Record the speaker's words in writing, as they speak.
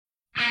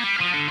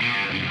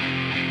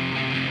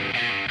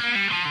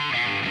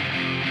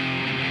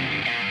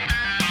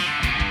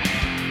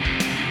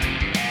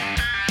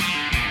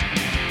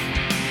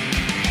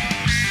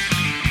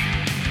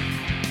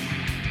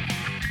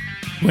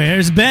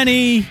Where's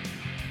Benny?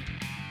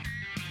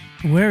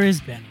 Where is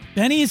Benny?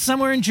 Benny is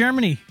somewhere in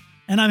Germany,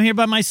 and I'm here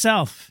by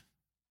myself.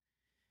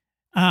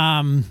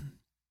 Yeah.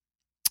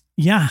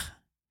 In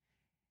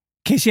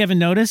case you haven't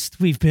noticed,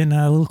 we've been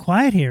a little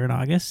quiet here in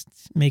August,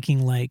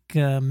 making like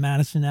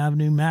Madison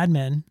Avenue Mad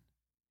Men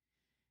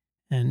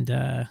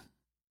and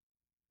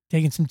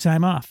taking some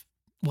time off.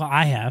 Well,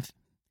 I have.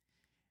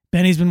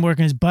 Benny's been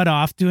working his butt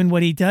off, doing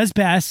what he does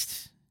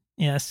best.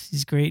 Yes,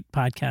 he's a great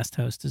podcast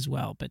host as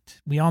well, but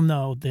we all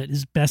know that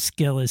his best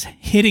skill is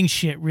hitting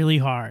shit really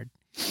hard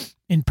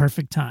in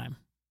perfect time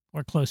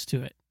or close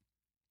to it.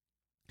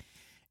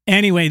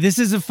 Anyway, this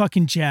is a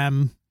fucking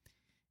gem.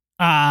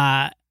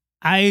 I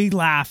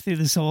laughed through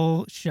this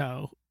whole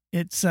show.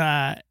 It's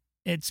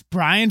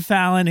Brian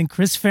Fallon and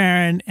Chris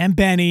Farron and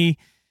Benny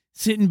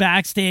sitting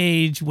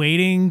backstage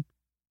waiting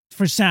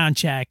for sound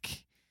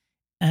check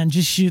and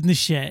just shooting the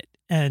shit.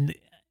 And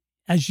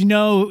as you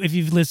know, if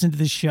you've listened to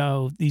the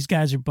show, these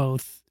guys are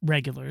both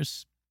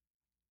regulars.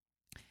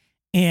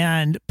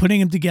 And putting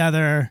them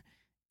together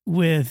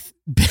with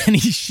Benny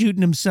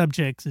shooting them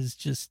subjects is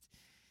just,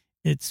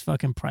 it's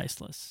fucking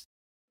priceless.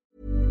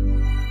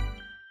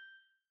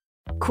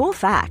 Cool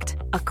fact,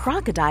 a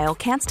crocodile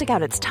can't stick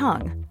out its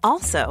tongue.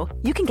 Also,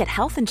 you can get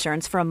health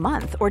insurance for a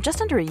month or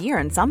just under a year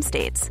in some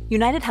states.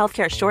 United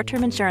Healthcare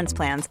short-term insurance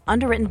plans,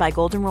 underwritten by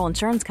Golden Rule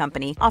Insurance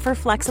Company, offer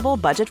flexible,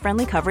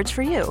 budget-friendly coverage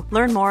for you.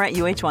 Learn more at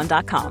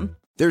uh1.com.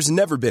 There's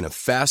never been a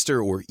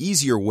faster or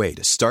easier way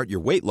to start your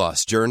weight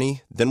loss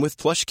journey than with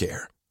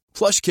PlushCare.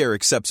 PlushCare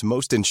accepts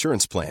most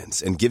insurance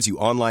plans and gives you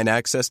online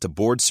access to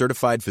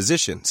board-certified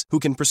physicians who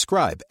can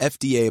prescribe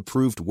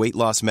FDA-approved weight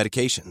loss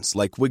medications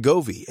like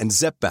Wegovy and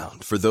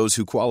Zepbound for those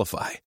who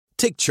qualify.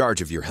 Take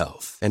charge of your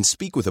health and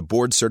speak with a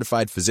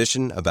board-certified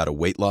physician about a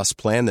weight loss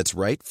plan that's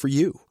right for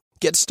you.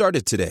 Get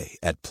started today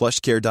at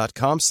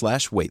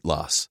plushcare.com/weight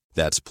loss.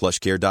 That's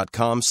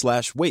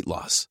plushcare.com/weight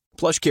loss.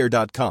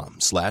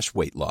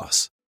 plushcare.com/weight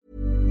loss.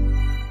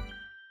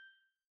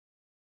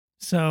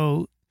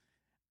 So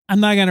I'm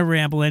not going to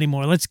ramble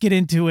anymore. Let's get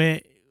into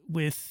it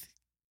with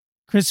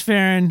Chris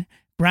Farron,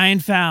 Brian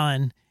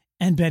Fallon,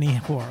 and Benny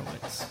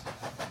Horowitz.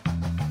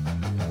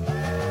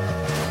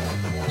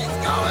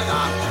 It's going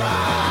on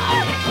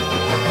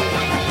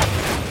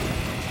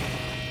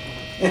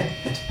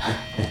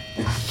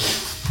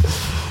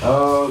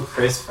Oh,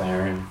 Chris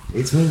Farron.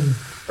 It's me.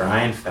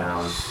 Brian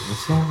Fallon.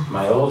 It's me.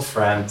 My old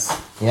friends.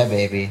 Yeah,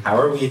 baby. How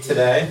are we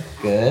today?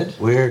 Good.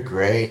 We're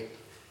great.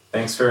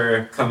 Thanks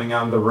for coming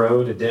on the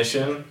road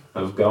edition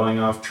of Going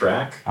Off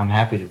Track. I'm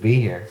happy to be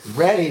here.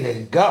 Ready to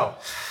go.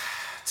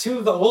 Two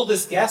of the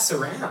oldest guests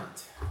around.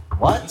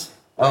 What?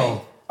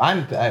 Oh,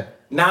 I'm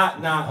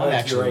Not like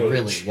actually your age.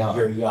 really young.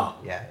 You're young.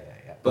 Yeah.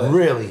 But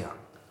really young.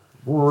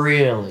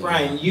 Really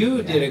Brian, young.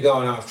 you did a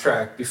Going Off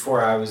Track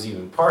before I was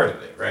even part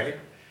of it, right?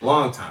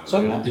 Long time ago.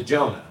 So did I. To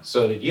Jonah.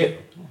 So did you.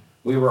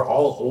 We were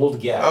all old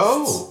guests.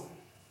 Oh,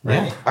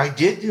 right? I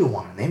did do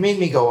one. They made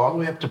me go all the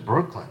way up to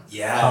Brooklyn.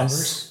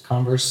 Yes.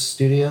 Converse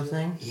studio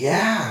thing?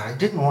 Yeah, I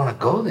didn't want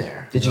to go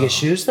there. Did you get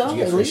shoes though? Did you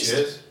get at free least?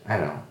 shoes? I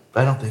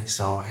don't think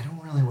so. I don't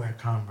really wear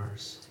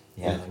Converse.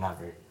 Yeah, they're not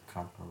very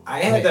comfortable. I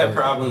had that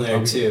problem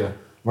there too.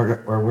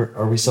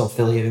 Are we still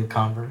affiliated with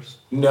Converse?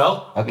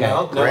 No. Okay,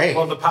 No. great.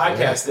 Well, the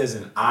podcast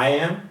isn't. I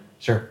am.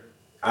 Sure.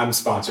 I'm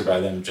sponsored by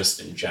them just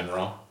in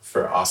general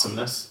for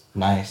awesomeness.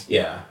 Nice.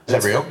 Yeah. Is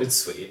that real? It's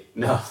sweet.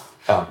 No.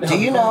 Oh. No, Do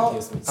you no one know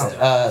gives me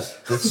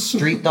stuff. the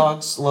Street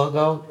Dogs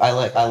logo? I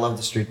love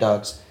the Street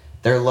Dogs.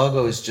 Their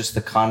logo is just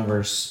the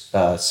Converse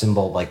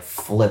symbol, like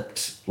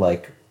flipped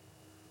like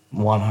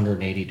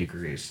 180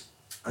 degrees.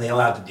 Are they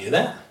allowed to do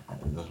that?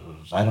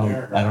 I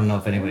don't know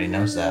if anybody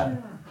knows that.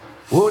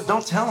 Well,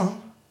 don't tell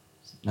them.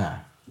 Nah,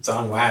 It's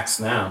on wax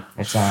now.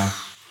 it's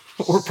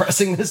we're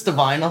pressing this to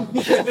vinyl.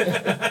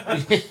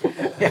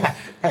 Yeah,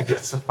 I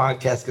guess the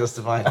podcast goes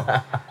to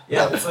vinyl.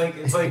 Yeah,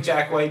 it's like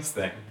Jack White's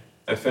thing.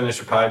 I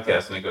finish a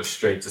podcast and it goes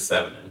straight to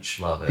 7-inch.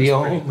 Love it. the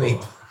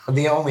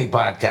pretty only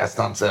podcast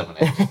on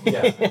 7-inch.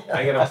 Yeah.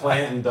 I got a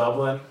plant in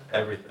Dublin,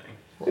 everything.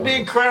 It'd be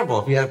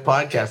incredible if you had a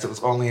podcast that was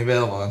only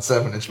available on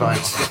 7-inch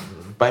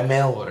vinyl by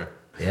mail order.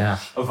 Yeah.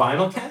 A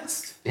vinyl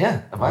cast?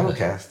 Yeah, a vinyl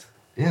cast.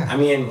 Yeah. I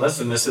mean,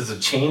 listen, this is a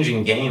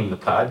changing game, the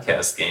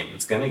podcast game.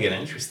 It's going to get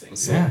interesting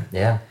soon. Yeah.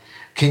 Yeah.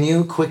 Can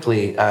you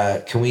quickly,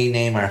 can we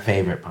name our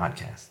favorite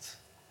podcasts?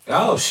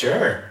 Oh,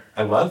 sure.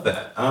 I love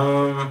that.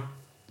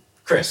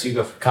 Chris, you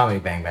go for Comedy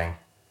Bang Bang.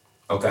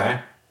 Okay.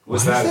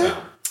 What's What that is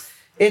about?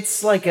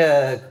 It's like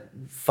a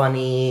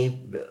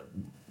funny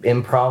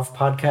improv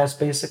podcast,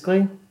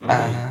 basically.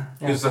 Uh-huh.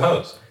 Who's the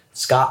host?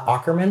 Scott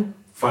Aukerman.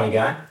 Funny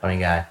guy? Funny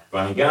guy.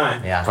 Funny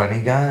guy. Yeah.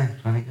 Funny guy.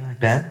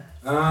 Ben?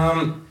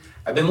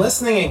 I've been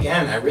listening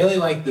again. I really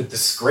like the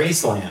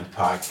Disgraceland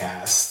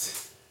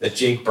podcast that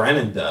Jake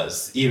Brennan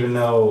does, even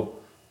though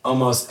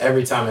almost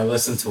every time I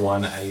listen to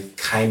one, I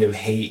kind of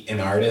hate an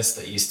artist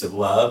I used to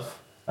love.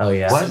 Oh,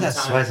 yeah. What is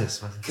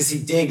this? Because he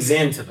digs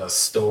into the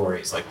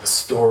stories, like the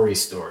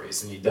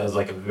stories, and he does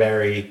like a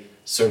very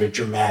sort of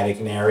dramatic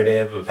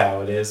narrative of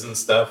how it is and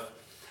stuff.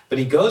 But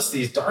he goes to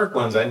these dark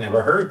ones I'd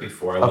never heard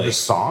before. Of like, the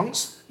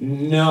songs?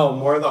 No,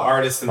 more the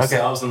artists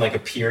themselves and like a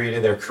period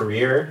of their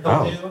career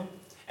they'll do.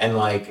 And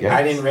like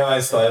I didn't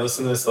realize till I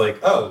listened to this, like,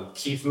 oh,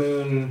 Keith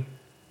Moon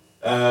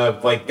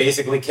like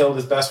basically killed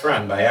his best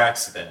friend by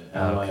accident.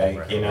 And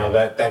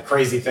that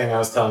crazy thing I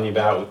was telling you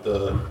about with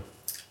the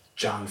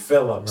John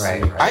Phillips.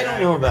 Right. I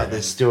don't know about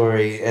this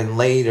story, and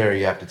later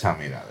you have to tell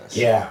me about this.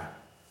 Yeah.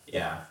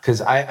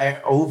 Because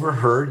I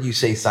overheard you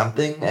say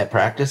something at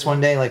practice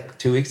one day, like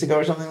 2 weeks ago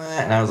or something like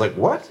that, and I was like,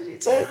 "What did he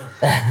say?"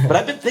 But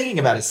I've been thinking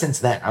about it since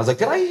then. I was like,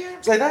 "Did I hear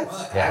him say that?"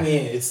 Well, I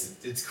mean,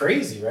 it's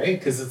crazy, right?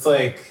 Because it's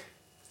like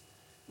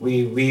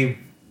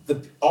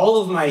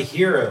all of my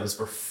heroes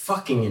were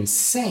fucking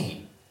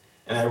insane,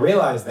 and I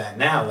realize that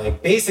now.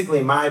 Like,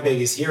 basically, my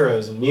biggest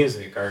heroes in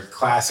music are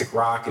classic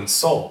rock and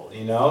soul,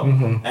 you know,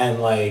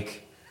 and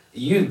like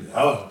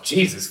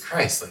Jesus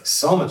Christ, like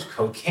so much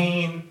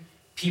cocaine.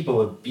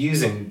 People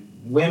abusing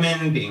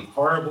women, being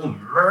horrible,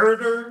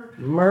 murder.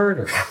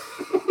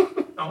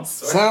 I'm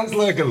sorry. Sounds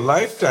like a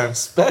Lifetime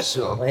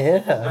special. Yeah.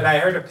 But I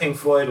heard a Pink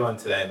Floyd one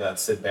today about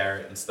Syd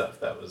Barrett and stuff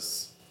that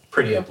was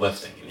pretty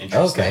uplifting and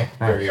interesting. Okay.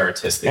 Very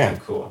artistic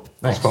and cool.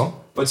 That's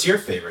cool. What's your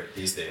favorite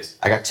these days?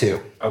 I got two.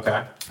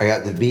 Okay. I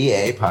got the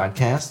VA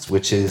podcast,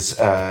 which is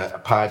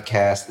a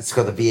podcast. It's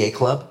called the VA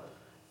Club,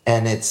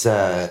 and it's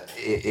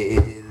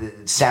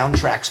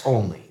soundtracks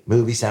only,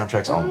 movie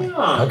soundtracks only.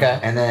 Oh. Okay.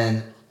 And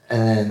then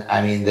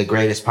I mean, the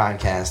greatest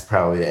podcast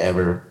probably to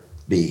ever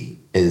be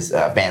is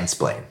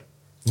Bandsplain.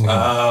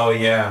 Oh,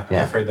 yeah.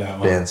 Yeah, I've heard that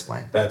one.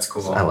 Bandsplain. That's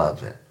cool. I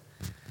love it.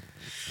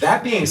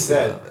 That being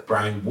said,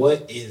 Brian,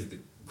 what's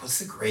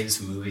the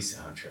greatest movie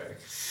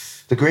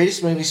soundtrack? The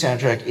greatest movie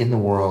soundtrack in the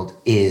world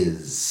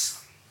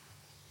is.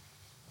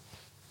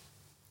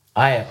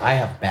 I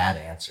have bad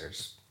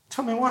answers.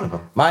 Tell me one of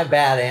them. My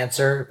bad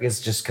answer is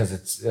just because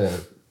it's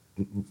the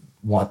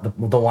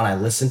one I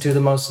listen to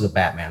the most is the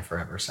Batman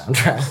Forever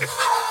soundtrack.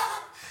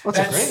 What's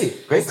a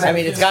great. I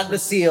mean, it's got the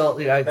seal.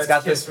 You know, it's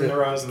got Kiss from the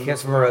Rose.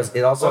 Kiss from a Rose.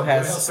 It also What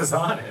else is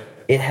on it?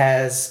 It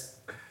has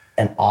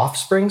an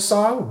Offspring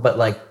song, but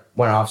like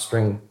when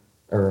Offspring,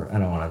 or I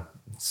don't want to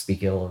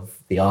speak ill of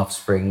the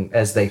Offspring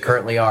as they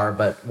currently are,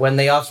 but when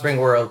the Offspring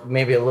were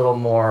maybe a little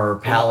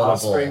more palatable.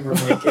 Offspring were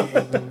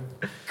making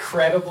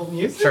credible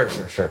music?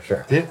 Sure.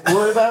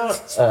 What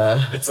about?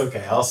 It's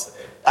okay, I'll say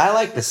it. I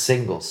like the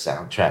singles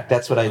soundtrack.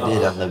 That's what I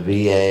did on the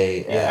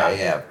VA.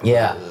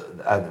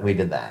 Yeah. We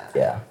did that.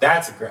 Yeah.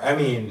 That's a great. I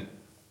mean,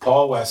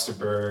 Paul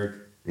Westerberg,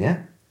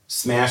 Yeah.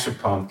 Smashing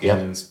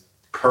Pumpkins,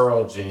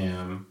 Pearl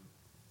Jam,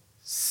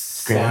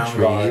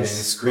 Trees.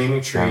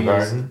 Screaming Trees,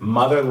 Soundgarden.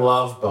 Mother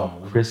Love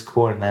Bone, Chris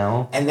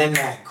Cornell. and then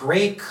that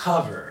great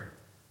cover,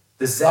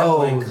 the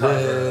Zeppelin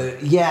cover.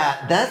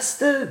 That's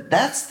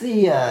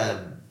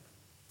the.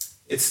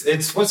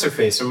 It's what's her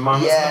face from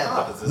Mama's Not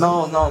Papa's, isn't it?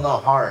 No,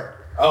 Heart.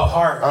 Oh,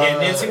 Heart. And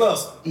Nancy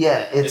Wilson.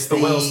 Yeah, it's the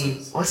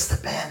Wilsons. What's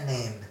the band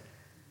name?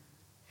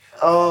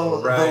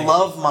 Oh, right. the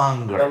Love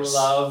Mongers. The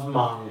Love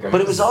Mongers.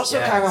 But it was also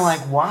Yes. kind of like,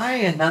 why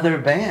another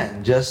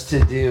band just to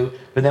do?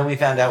 But then we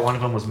found out one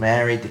of them was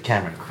married to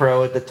Cameron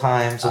Crowe at the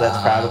time, so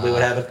that's probably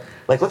what happened.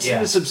 Like, let's do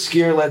this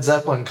obscure Led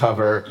Zeppelin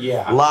cover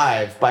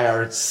live by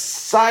our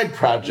side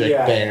project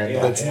band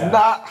that's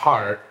not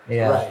Heart.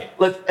 Yeah. Right.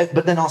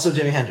 But then also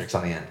Jimi Hendrix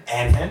on the end.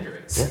 And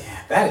Hendrix.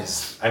 Yeah. That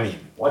is, I mean,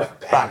 what a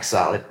band. Rock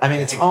solid. I mean,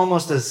 it's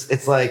almost as,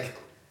 it's like,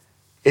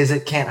 is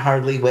it Can't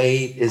Hardly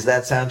Wait? Is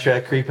that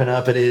soundtrack creeping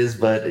up? It is,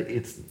 but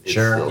it's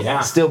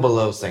still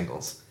below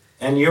singles.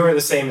 And you were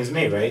the same as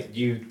me, right?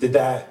 You did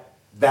that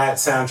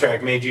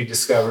soundtrack made you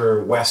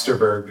discover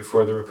Westerberg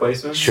before the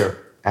Replacements? Sure,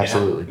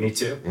 absolutely. Yeah, me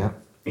too. Yeah.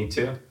 Me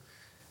too.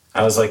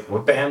 I was like,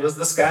 what band was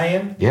this guy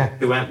in? Yeah.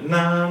 Who went,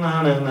 na,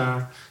 na, na,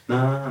 na,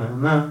 na,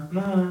 na,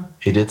 na.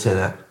 He did say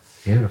that.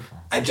 Beautiful.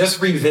 I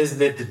just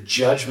revisited the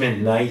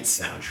Judgment Night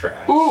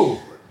soundtrack. Ooh.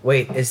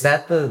 Wait, is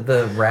that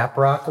the rap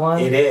rock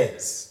one? It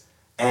is.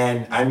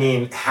 And I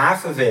mean,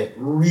 half of it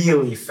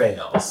really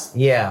fails.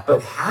 Yeah.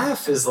 But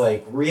half is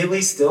like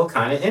really still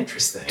kind of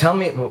interesting. Tell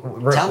me,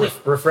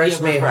 refresh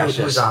me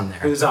who's on there.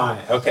 Who's on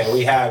it? Okay,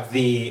 we have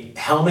the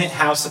Helmet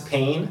House of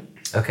Pain.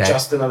 Okay.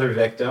 Just Another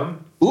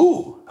Victim.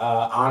 Ooh.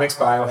 Onyx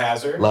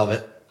Biohazard. Love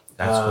it.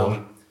 That's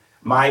cool.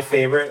 My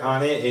favorite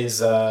on it is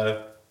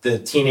the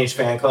Teenage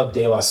Fan Club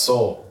De La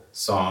Soul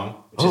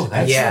song. Which is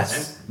that's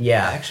Yes.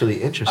 Yeah.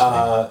 actually interesting.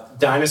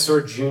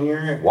 Dinosaur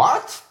Jr.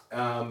 What?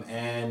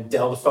 And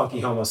Del the Funky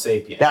Homo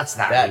Sapien. That's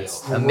not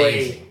That's real.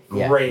 amazing.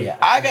 Great. Yeah.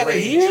 I gotta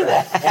great hear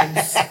track. that.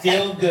 And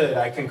still good.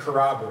 I can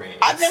corroborate.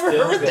 I've never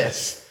Still heard good.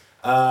 this.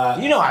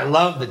 You know, I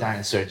love the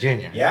Dinosaur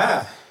Jr.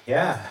 Yeah.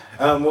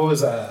 What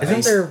was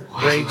Isn't there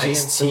Rage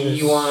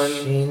Ice-T one?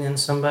 and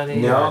somebody?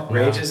 No, Or-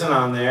 Rage isn't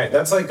on there.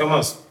 That's like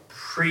almost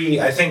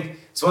I think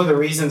it's one of the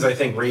reasons I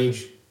think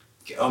Rage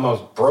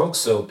almost broke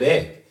so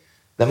big.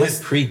 That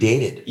was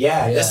predated.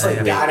 This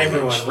like got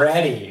everyone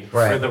ready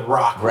for the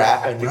rock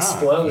Rap rap and rock,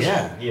 explosion.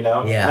 yeah. You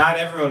know, Yeah. not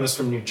everyone was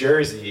from New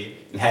Jersey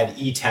and had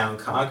E-Town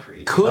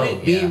Concrete. Could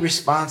it be yeah.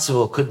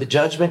 responsible? Could the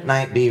Judgment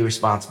Night be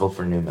responsible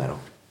for new metal?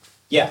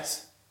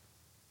 Yes.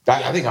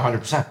 I think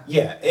 100%.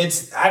 Yeah,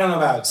 I don't know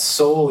about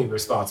solely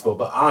responsible,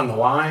 but on the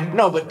line.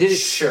 No, but did it?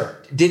 Sure.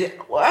 Did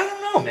it? Well, I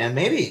don't know, man.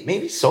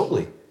 Maybe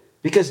solely.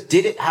 Because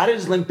how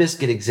does Limp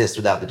Bizkit exist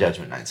without the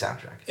Judgment Night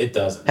soundtrack? It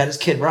doesn't. How does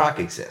Kid Rock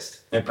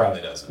exist? It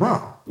probably doesn't.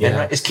 No.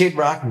 Yeah. Is Kid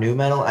Rock new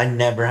metal? I've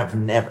never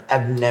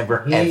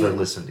ever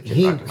listened to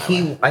Kid Rock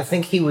in my life. I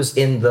think he was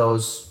in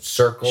those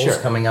circles Sure.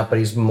 coming up, but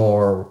he's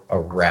more a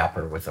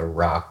rapper with a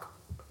rock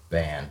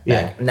band.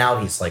 Yeah. Now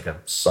he's like a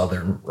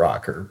southern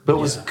rocker. But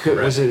was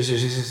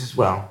it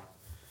well?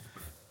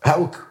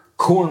 How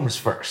Korn was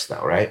first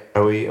though, right?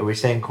 Are we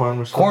saying Korn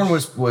was first? Korn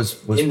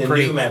was In the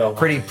pretty new metal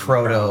pretty line,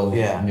 proto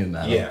Yeah. new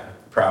metal. Yeah,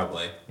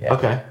 probably. Yeah.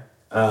 Okay.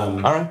 All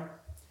right.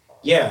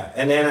 Yeah,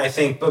 and then I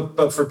think,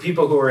 but for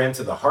people who are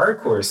into the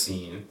hardcore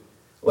scene,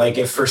 like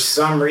if for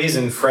some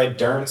reason Fred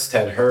Durst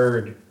had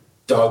heard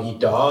Dog Eat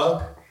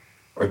Dog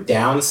or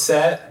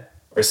Downset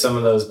or some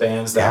of those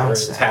bands that were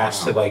Downset,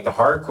 attached to like the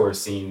hardcore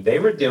scene, they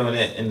were doing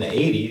it in the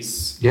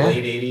 80s, Yeah.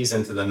 late 80s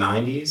into the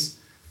 90s.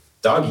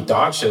 Dog Eat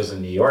Dog shows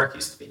in New York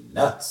used to be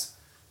nuts.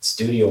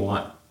 Studio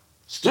One.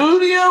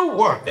 Studio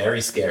One.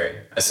 Very scary.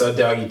 I saw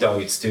Dog Eat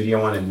Dog at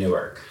Studio One in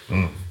Newark.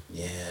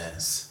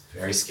 Yes,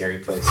 very scary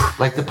place.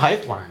 Like the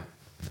Pipeline.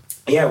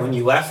 Yeah, when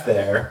you left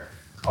there,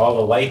 all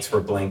the lights were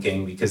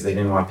blinking because they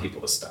didn't want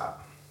people to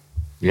stop.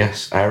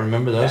 Yes, I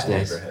remember those That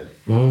days.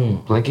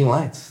 neighborhood. Blinking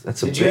lights.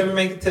 That's a Did you ever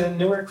make it to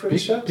Newark for the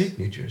shows? big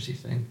New Jersey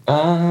thing.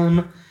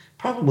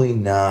 Probably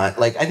not.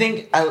 Like I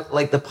think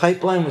the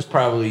Pipeline was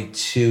probably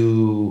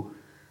too.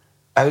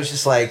 I was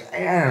just like,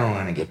 I don't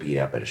want to get beat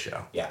up at a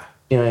show. Yeah.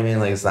 You know what I mean?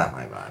 Like it's not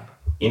my vibe.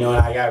 You know when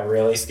I got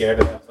really scared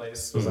of that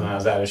place was when I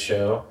was at a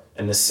show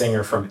and the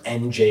singer from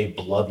NJ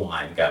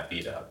Bloodline got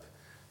beat up.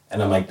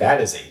 And I'm like, that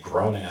is a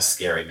grown-ass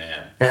scary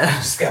man. He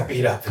just got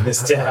beat up in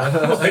this town.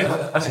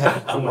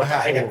 I'm like,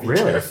 I gotta be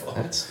careful.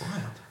 That's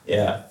wild.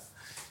 Yeah.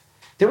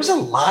 There was a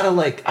lot of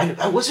like,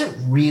 I wasn't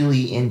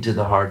really into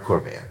the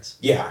hardcore bands.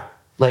 Yeah.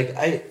 Like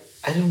I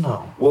don't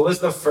know. What was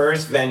the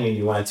first venue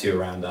you went to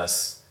around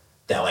us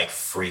that like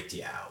freaked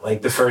you out?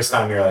 Like the first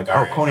time you were like,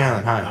 all right, Coney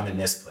Island High. I'm in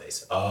this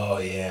place. Oh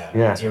yeah.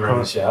 Yeah. Do you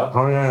remember the show?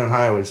 Coney Island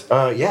High was.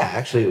 Yeah,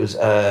 actually, it was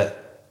the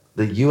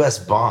U.S.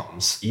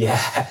 Bombs.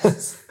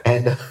 Yes.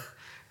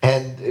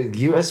 And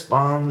U.S.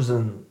 Bombs,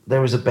 and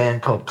there was a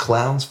band called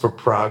Clowns for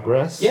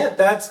Progress. Yeah,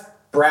 that's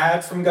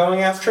Brad from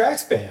Going Off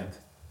Tracks band.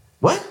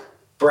 What?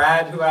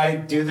 Brad, who I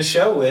do the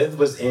show with,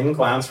 was in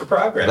Clowns for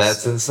Progress.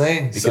 That's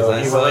insane. Because So I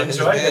he saw will his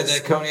enjoy band this.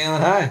 at Coney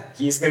Island High.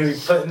 He's going to be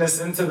putting this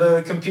into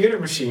the computer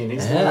machine.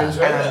 He's going to enjoy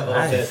that a little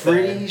I'm bit.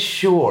 pretty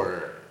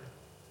sure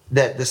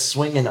that the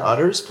Swingin'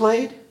 Utters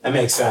played, That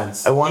makes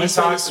sense. I wanna He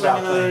say talks the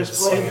about Swingin' playing Utters the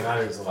played. Swingin'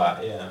 Utters a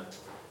lot, yeah.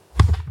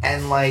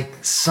 and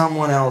like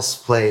someone else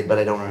played, but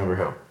I don't remember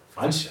who.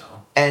 Fun show.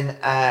 And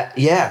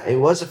yeah, it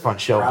was a fun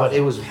show, but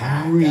it was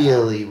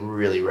really,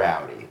 really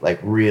rowdy, like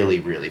really,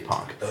 really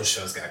punk. Those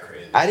shows got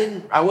crazy.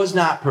 I was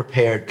not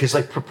prepared because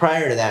like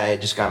prior to that, I had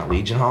just gone to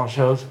Legion Hall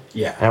shows.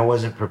 Yeah. And I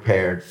wasn't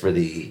prepared for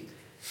the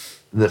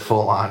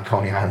full on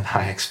Coney Island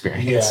High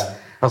experience. Yeah.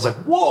 I was like,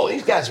 whoa,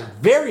 these guys are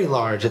very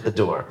large at the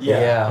door.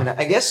 Yeah. And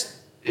I guess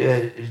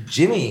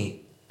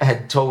Jimmy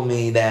had told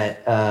me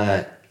that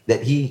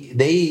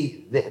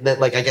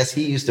like I guess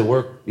he used to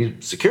work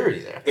security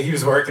there. He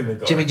was working the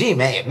door. Jimmy G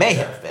may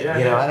have been,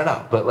 I don't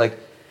know, but like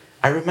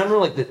I remember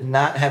like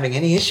not having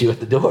any issue at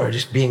the door,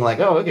 just being like,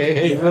 oh okay,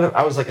 hey, whatever.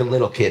 I was like a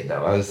little kid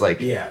though. I was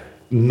like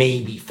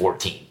maybe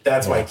 14.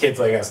 That's why kids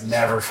like us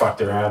never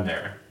fucked around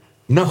there.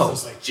 No, It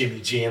was like Jimmy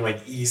G and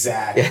like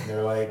Ezak, and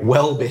they're like,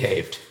 well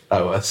behaved.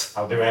 I was.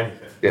 I'll do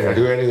anything. Yeah, I'll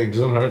do anything.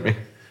 Don't hurt me.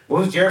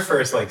 What was your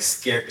first like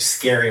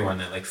scary one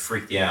that like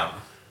freaked you out?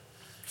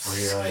 Where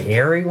you're like,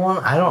 Scary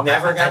one? I don't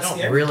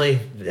scared? really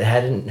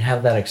hadn't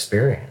have that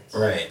experience.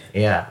 right.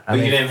 Yeah. But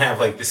you didn't have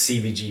like the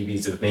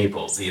CBGBs of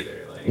Naples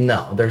either. Like,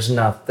 No, there's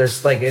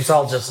like it's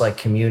all just like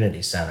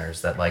community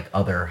centers that like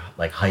other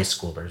like high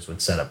schoolers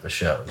would set up the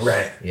shows.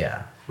 Right.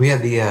 Yeah. We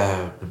had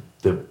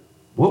the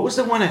what was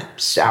the one at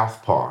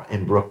Southpaw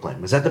in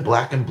Brooklyn? Was that the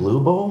Black and Blue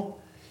Bowl?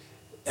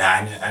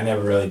 I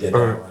never really did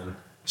Or- that one.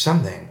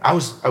 Something. I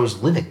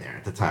was living there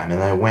at the time,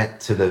 and I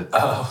went to the.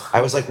 Oh.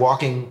 I was like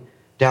walking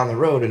down the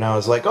road, and I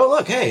was like, "Oh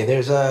look, hey,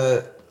 there's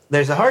a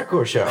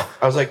hardcore show."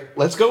 I was like,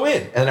 "Let's go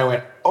in," and I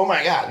went, "Oh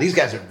my god, these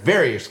guys are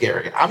very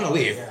scary. I'm gonna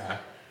leave." Yeah. And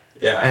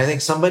Yeah. I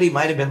think somebody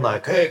might have been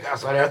like, "Hey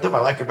guys, I think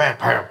I like your band,"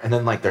 and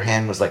then like their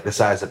hand was like the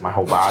size of my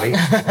whole body. So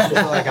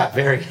I got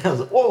I was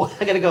like, "Whoa,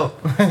 I gotta go."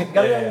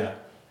 Yeah.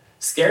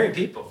 Scary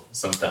people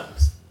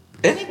sometimes.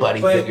 Anybody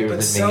bigger than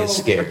me is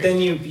scary. But then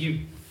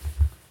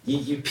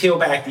you peel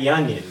back the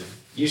onion.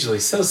 Usually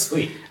so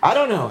sweet. I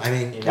don't know. I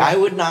mean, Yeah.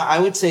 I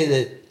would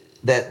say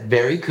that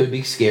very could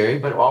be scary,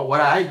 but what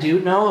I do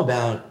know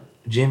about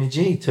Jimmy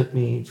G took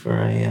me for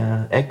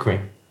a egg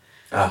cream.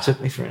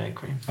 Took me for an egg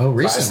cream. Oh,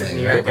 Classic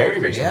recently. New Right? York Very egg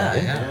cream.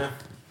 recently, Yeah.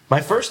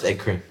 My first egg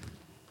cream.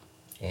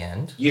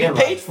 And You didn't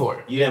paid love for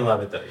it. You didn't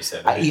love it though. You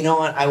said. Right? You know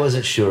what? I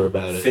wasn't sure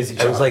about it. Fizzy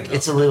I was like, chocolate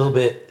it's a little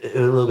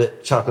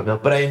bit chocolate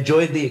milk, but I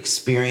enjoyed the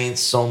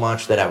experience so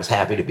much that I was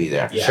happy to be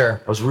there. Yeah.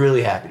 sure. I was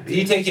really happy to Did be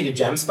he there. take you to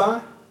Gem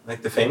Spa?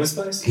 Like the famous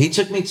place? He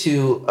took me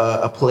to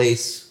a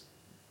place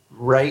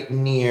right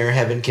near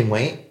Heaven Can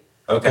Wait.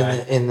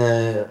 Okay. In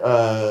the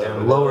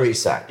Lower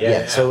East Side.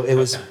 Yeah. So it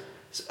was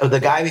the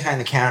guy behind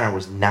the counter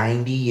was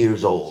 90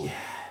 years old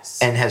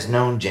and has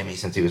known Jimmy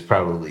since he was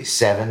probably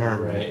 7 or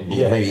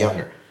maybe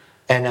younger.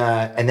 And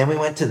then we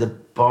went to the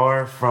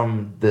bar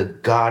from The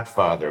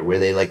Godfather where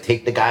they like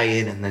take the guy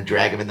in and then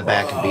drag him in the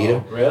back and beat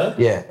him.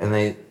 Really? Yeah.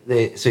 And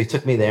so he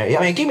took me there. Yeah,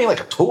 I mean, he gave me like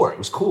a tour. It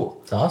was cool.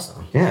 It's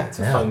awesome. Yeah. It's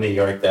a fun New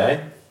York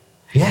day.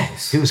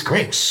 Yes, it was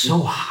great. It was so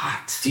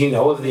hot. Do you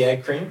know of the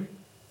egg cream?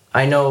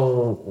 I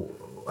know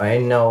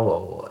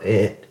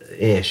it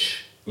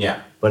ish.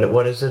 Yeah. But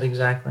what is it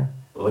exactly?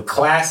 Well, the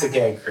classic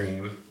egg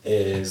cream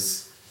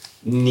is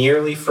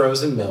nearly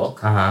frozen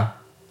milk,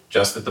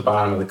 just at the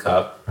bottom of the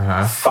cup,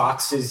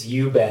 Fox's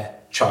You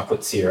Bet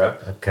chocolate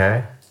syrup,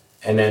 okay,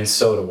 and then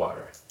soda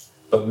water,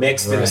 but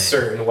mixed in a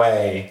certain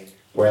way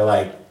where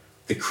like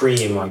the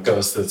cream like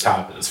goes to the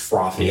top and it's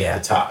frothy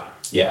at the top.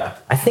 Yeah.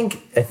 I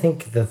think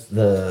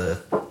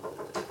the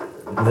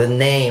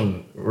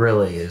name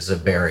really is a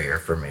barrier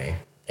for me.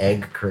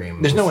 Egg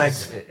cream. There's no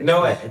eggs.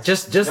 No egg.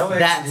 Just no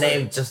that eggs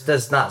name just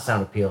does not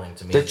sound appealing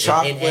to me. The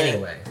chocolate, in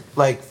any way.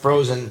 like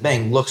frozen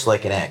thing, looks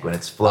like an egg when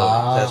it's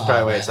floating. That's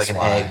probably why it's like an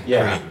egg.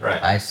 Yeah, cream.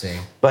 right. I see.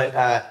 But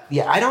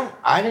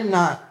I did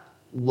not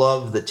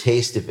love the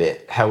taste of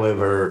it.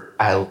 However,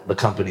 the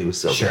company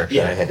was so good.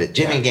 Yeah. I had it.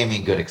 Jimmy gave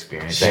me a good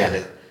experience. Sure. I had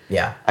it.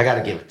 Yeah. I got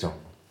to give it to him.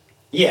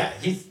 Yeah,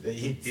 he's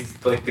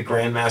like the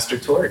grandmaster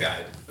tour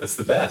guide. That's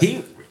the best.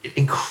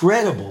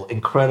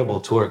 Incredible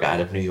tour guide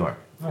of New York.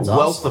 That's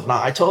Wealth awesome. of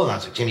knowledge. I told him, I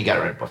was like, Jimmy, you got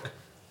to write a book.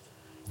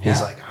 He's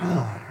like, I don't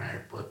want to write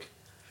a book.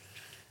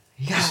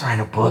 You got to write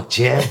a book,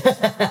 Jim.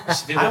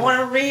 I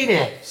want to read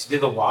it. Should do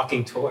the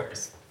walking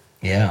tours.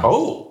 Yeah.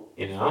 Oh,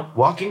 You know,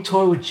 walking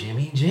tour with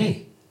Jimmy and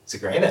G. it's a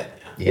great idea.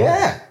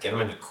 Yeah. Get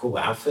him in a cool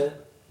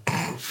outfit.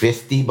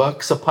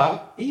 $50 a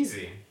pop.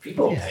 Easy.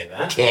 People will pay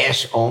that.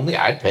 Cash only.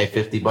 I'd pay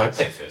 $50. I'd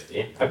pay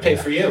 50. I'd pay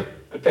for you.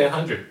 I'd pay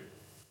 100.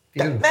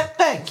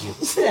 Thank you.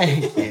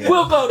 Thank you.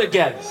 We'll go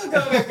together.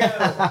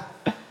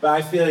 But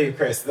I feel you,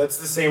 Chris. That's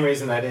the same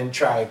reason I didn't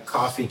try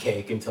coffee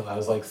cake until I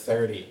was like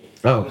 30.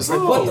 Oh. I was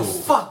like, what the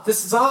fuck?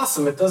 This is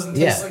awesome. It doesn't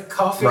taste like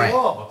coffee at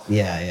all.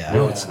 Yeah.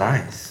 No, it's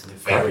nice.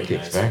 Very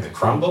nice. Like the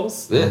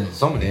crumbles. Yeah,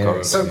 so many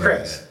carbs. So,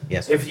 Chris,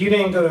 Yes. if you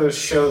didn't go to a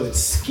show that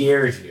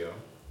scared you,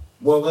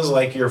 what was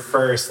like your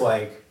first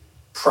like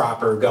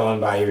proper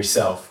going by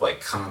yourself like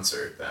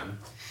concert then?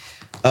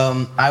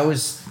 I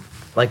was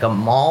like a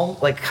mall,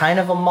 like kind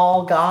of a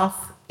mall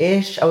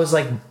goth-ish. I was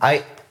like,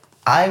 I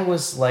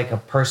was like a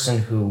person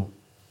who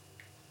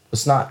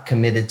was not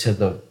committed to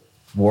the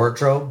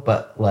wardrobe,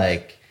 but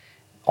like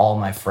all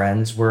my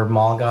friends were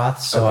mall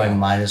goths, so I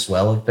might as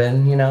well have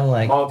been, you know,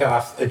 like Mall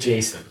goth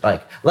adjacent.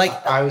 like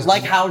I was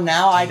like how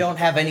now I don't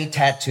have any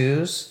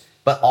tattoos,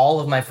 but all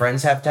of my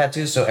friends have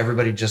tattoos, so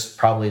everybody just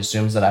probably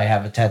assumes that I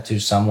have a tattoo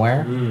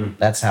somewhere.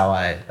 That's how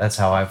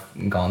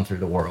I've gone through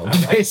the world,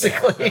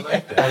 basically.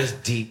 That was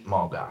deep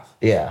mall goth.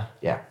 Yeah.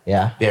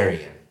 Yeah.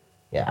 Very in.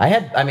 Yeah.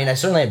 I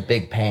certainly had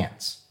big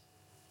pants.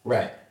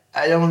 Right.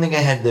 I don't think I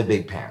had the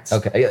big pants.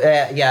 Okay.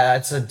 Yeah,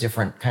 it's a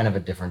different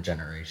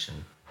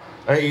generation.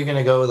 Are you going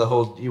to go with the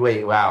whole...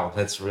 Wait, wow.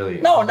 That's really...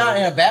 No, not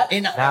in a bad...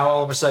 Now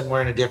all of a sudden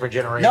we're in a different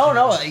generation.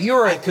 No,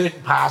 you're... I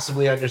couldn't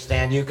possibly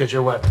understand you because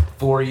you're, what,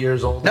 4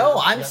 years old?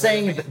 No, I'm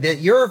saying that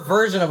your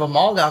version of a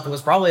mall goth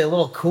was probably a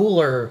little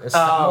cooler,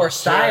 more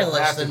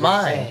stylish than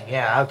mine.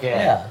 Yeah, okay.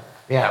 Yeah.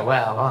 Yeah,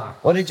 well,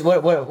 What did you...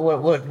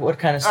 What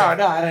kind of Oh, stuff?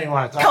 no, I don't even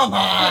want to talk. Come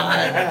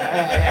on!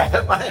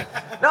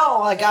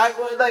 No, like I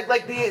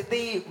like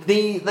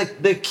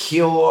the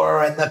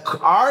Cure and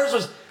ours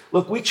was.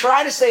 Look, we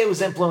try to say it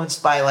was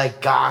influenced by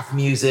like goth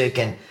music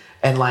and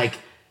like,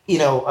 you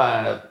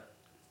know,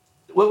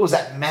 what was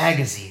that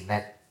magazine?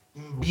 That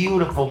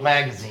beautiful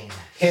magazine.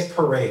 Hit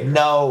Parade.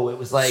 No, it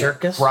was like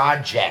Circus?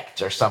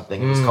 Project or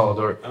something. It was called,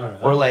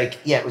 or like,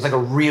 yeah, it was like a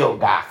real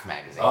goth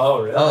magazine.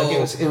 Oh, really? Like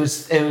it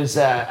was.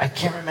 I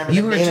can't remember.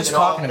 You the were name just of it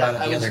all. talking about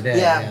it the other day,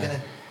 Yeah, yeah. I'm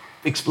gonna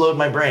explode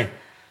my brain.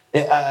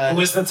 Who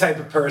was the type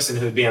of person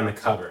who would be on the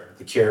cover?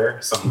 The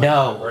Cure? Something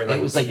No, like that? Or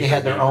it was like they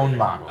had their own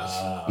models.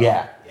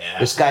 Yeah.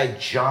 This guy,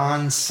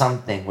 John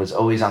something, was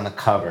always on the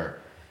cover.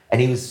 And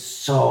he was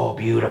so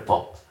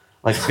beautiful.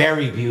 Like,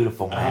 very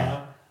beautiful,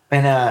 man.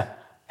 And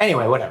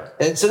anyway, whatever.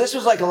 And so this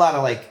was like a lot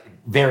of like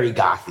very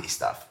gothy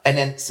stuff. And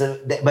then,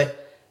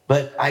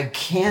 but I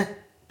can't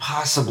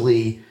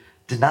possibly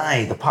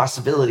deny the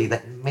possibility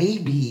that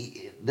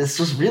maybe this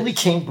really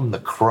came from The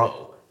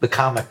Crow, the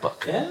comic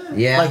book.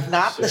 Yeah. Like,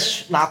 not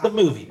the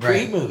movie,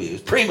 pre-movie. It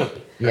was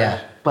pre-movie. Yeah.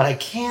 But I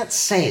can't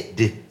say it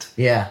didn't.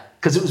 Yeah.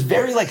 Because it was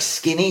very like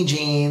skinny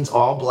jeans,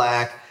 all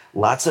black,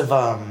 lots of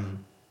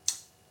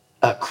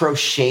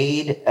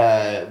crocheted,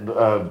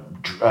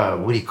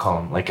 what do you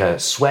call them? Like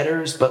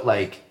sweaters, but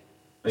like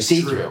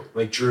see-through.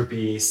 Like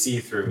droopy,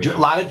 see-through. A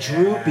lot of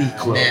droopy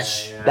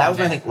clothes. Yeah. That was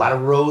my thing. A lot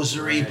of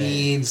rosary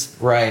beads.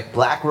 Right.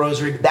 Black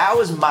rosary. That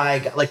was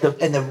my, like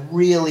the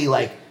really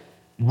like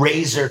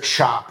razor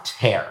chopped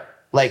hair.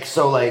 Like,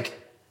 so like,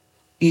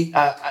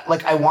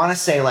 like I want to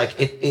say like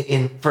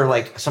in for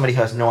like somebody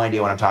who has no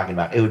idea what I'm talking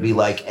about, it would be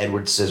like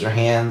Edward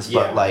Scissorhands,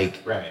 but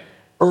like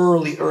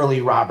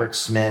early Robert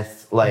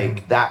Smith,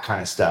 like that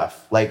kind of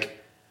stuff. Like,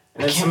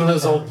 and then some of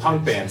those old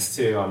punk bands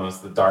too,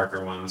 almost the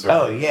darker ones. Right?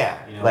 Oh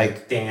yeah, you know,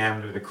 like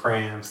Damned or the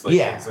Cramps. Like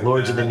yeah, like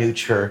Lords of the New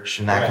Church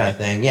and that kind of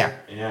thing. Yeah,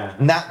 yeah.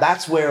 And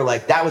that's where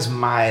like that was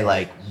my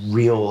like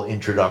real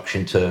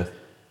introduction to.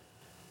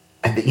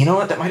 And you know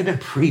what? That might have been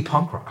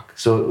pre-punk rock,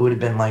 so it would have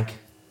been like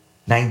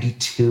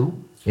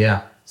 92.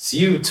 Yeah. So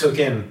you took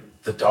in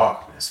the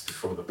darkness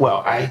before the.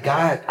 Well, I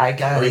got.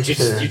 Or you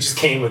just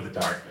came with the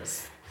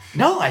darkness.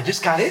 No, I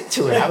just got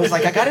into it. I was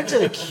like, I got into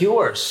The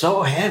Cure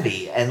so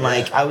heavy, and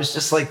like I was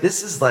just like,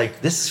 this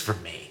is for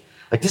me.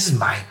 Like this is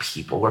my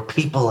people. We're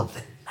people of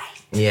the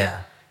night.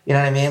 Yeah. You know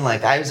what I mean?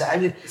 Like I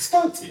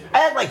spoke to you. I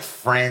had like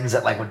friends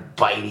that like would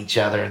bite each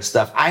other and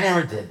stuff. I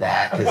never did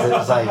that because it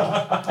was like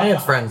I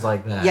had friends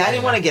like that. Yeah, I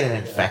didn't want to get an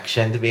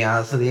infection, to be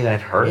honest with you. I'd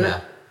hurt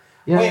it.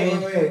 You know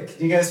wait.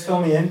 Can you guys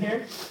fill me in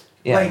here?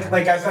 Yeah.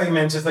 Like I thought you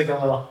meant just like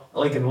a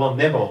little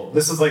nibble.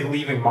 This is like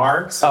leaving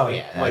marks. Oh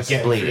yeah, like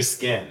getting through your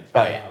skin.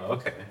 Oh yeah. Oh,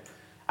 okay.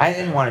 I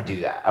didn't want to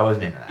do that. I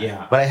wasn't into that.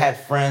 Yeah. But I had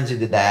friends who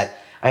did that.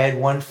 I had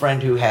one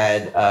friend who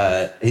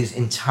had his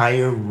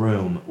entire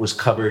room was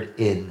covered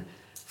in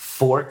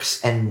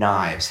forks and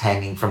knives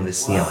hanging from the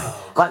ceiling.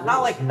 Cool.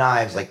 Not like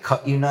knives, like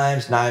cut you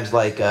knives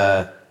like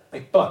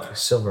butter,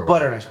 silver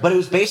butter knives. But it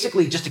was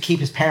basically just to keep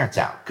his parents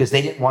out because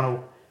they didn't want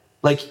to.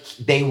 Like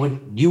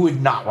you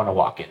would not want to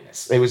walk in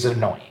this. It was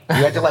annoying. You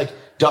had to like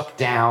duck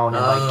down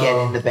and like get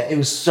in the bed. It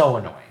was so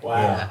annoying.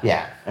 Wow.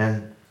 Yeah.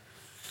 And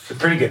it's a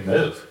pretty good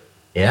move.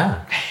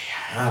 Yeah.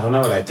 I don't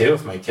know what I'd do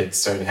if my kids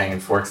started hanging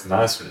forks and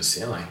knives from the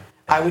ceiling.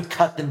 I would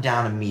cut them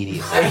down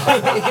immediately.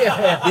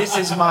 This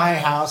is my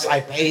house.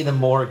 I pay the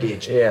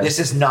mortgage. Yeah. This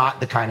is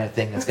not the kind of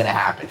thing that's going to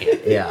happen here.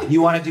 Yeah.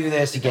 You want to do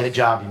this, you get a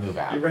job, you move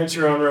out. You rent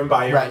your own room,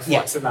 buy your own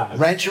forks and knives.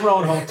 Rent your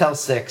own Hotel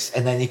 6,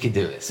 and then you can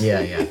do this.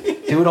 Yeah.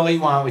 Do it all you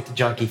want with the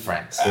junkie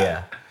friends.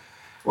 Yeah.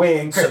 Wait,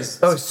 and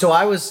Chris. So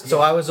I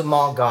was a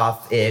mall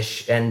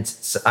goth-ish, and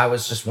I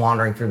was just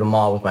wandering through the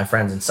mall with my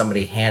friends, and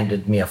somebody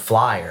handed me a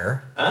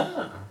flyer.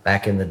 Oh.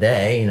 Back in the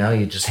day, you know,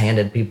 you just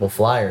handed people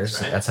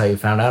flyers. Right. That's how you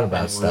found out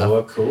about stuff.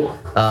 Oh, cool.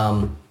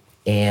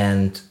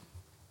 And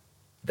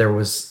there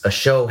was a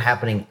show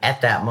happening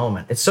at that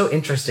moment. It's so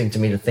interesting to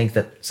me to think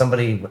that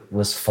somebody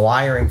was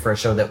flyering for a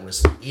show that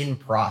was in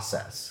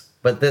process.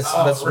 But that's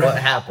what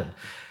happened.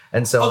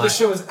 And so the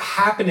show was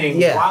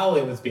happening while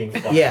it was being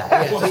filmed.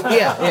 Yeah.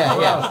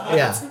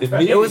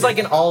 It was like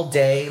an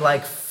all-day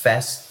like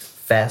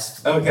fest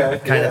kind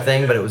of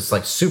thing, but it was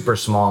like super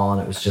small,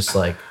 and it was just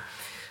like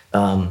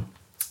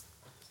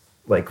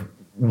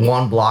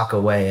one block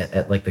away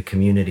at like the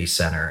community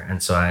center.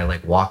 And so I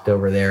like walked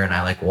over there, and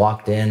I like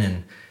walked in,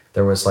 and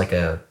there was like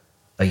a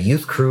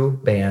youth crew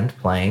band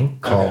playing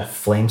called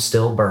Flame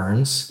Still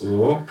Burns.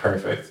 Ooh,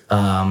 perfect.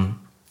 And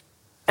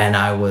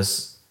I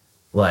was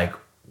like,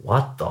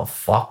 what the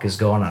fuck is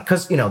going on?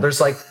 Because, you know, there's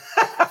like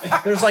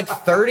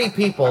 30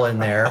 people in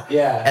there.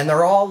 Yeah. And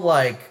they're all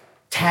like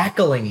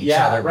tackling each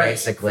other, right.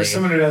 basically. For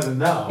someone who doesn't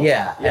know.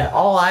 Yeah. And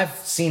all I've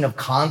seen of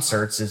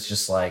concerts is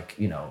just like,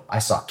 you know, I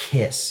saw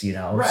Kiss, you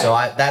know. Right. So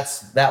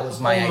that was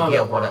my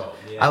idea of what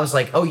I was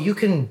like, oh, you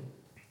can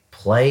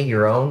play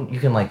your own, you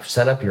can like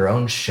set up your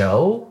own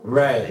show.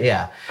 Right.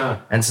 Yeah. Huh.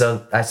 And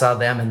so I saw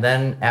them, and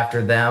then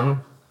after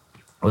them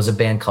was a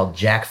band called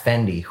Jack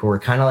Fendi, who were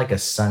kind of like a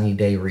Sunny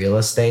Day Real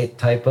Estate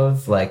type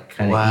of like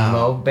kind of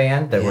emo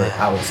band that were,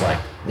 I was like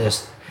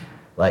this,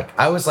 like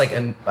I was like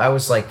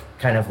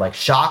kind of like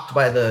shocked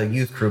by the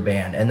youth crew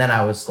band, and then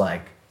I was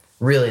like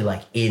really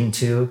like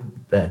into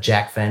the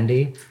Jack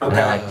Fendi, and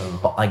I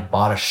like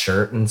bought a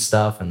shirt and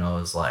stuff, and I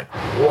was like,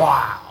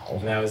 wow.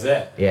 And that was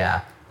it.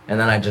 Yeah. And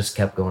then I just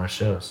kept going to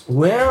shows.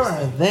 Where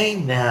are they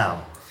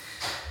now?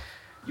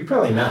 You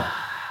probably know.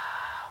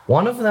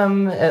 One of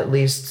them at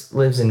least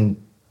lives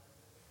in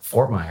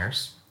Fort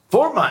Myers.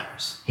 Fort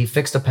Myers. He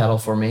fixed a pedal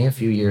for me a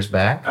few years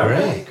back.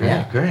 Great.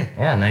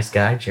 Yeah, nice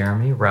guy,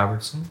 Jeremy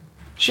Robertson.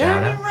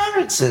 Jeremy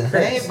Robertson.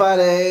 Hey,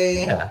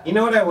 buddy. Yeah. You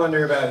know what I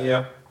wonder about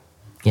you?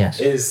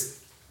 Yes.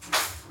 Is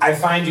I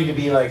find you to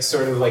be like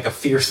sort of like a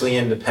fiercely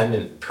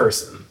independent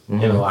person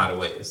in a lot of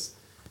ways.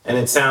 And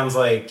it sounds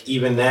like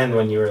even then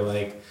when you were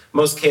like,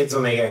 most kids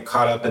when they get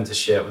caught up into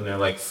shit when they're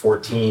like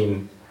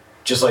 14,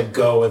 just like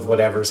go with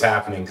whatever's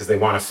happening because they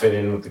want to fit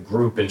in with the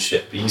group and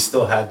shit. But you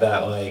still had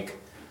that like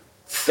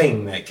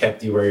thing that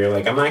kept you where you're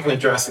like, I'm not going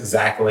to dress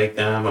exactly like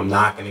them. I'm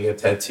not going to get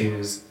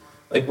tattoos.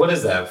 Like, what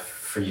is that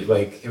for you?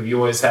 Like, have you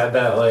always had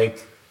that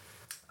like?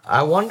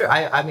 I wonder.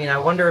 I mean, I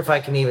wonder if I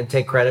can even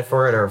take credit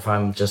for it, or if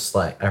I'm just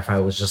like, if I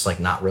was just like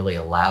not really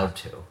allowed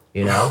to,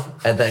 you know,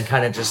 and then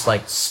kind of just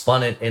like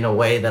spun it in a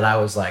way that I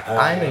was like,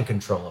 I'm in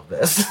control of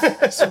this.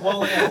 So, well,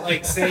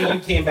 like, say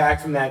you came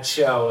back from that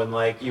show and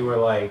like you were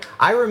like,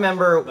 I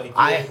remember like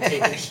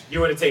you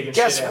would have taken.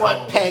 Guess shit what,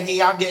 at home.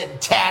 Peggy? I'm getting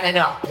tatted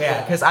up.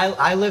 Yeah, because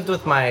I lived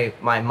with my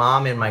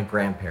mom and my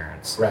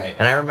grandparents. Right.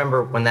 And I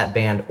remember when that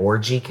band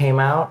Orgy came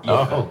out.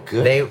 Oh,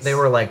 good. They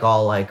were like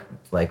all like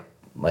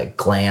like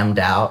glammed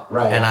out.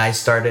 Right. And I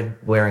started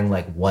wearing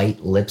like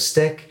white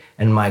lipstick,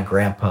 and my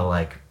grandpa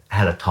like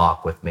had a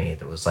talk with me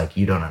that was like,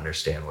 you don't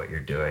understand what you're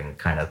doing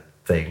kind of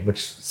thing, which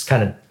is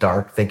kind of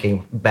dark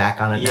thinking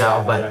back on it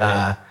now,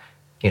 but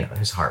you know,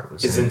 his heart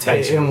was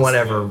in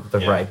whatever the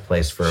right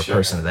place for a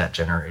person of that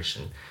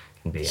generation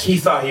can be. He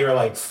thought you were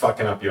like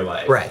fucking up your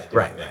life. Right.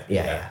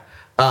 Yeah.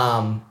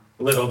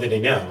 Little did he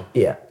know.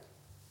 Yeah.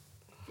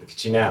 Look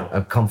at you now.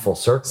 I've come full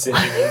circle.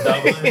 Sitting in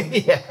Dublin.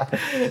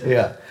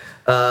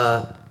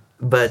 Yeah.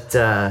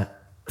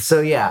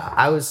 So yeah,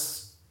 I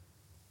was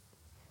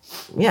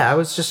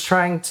just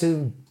trying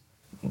to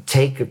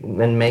take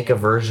and make a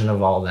version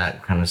of all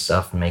that kind of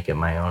stuff and make it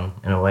my own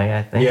in a way,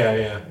 I think.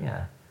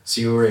 Yeah. So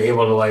you were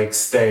able to like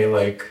stay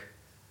like,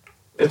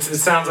 it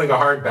sounds like a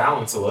hard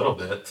balance a little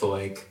bit to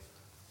like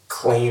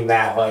claim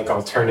that like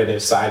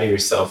alternative side of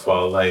yourself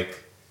while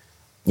like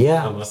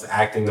almost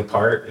acting the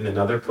part in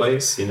another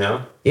place, you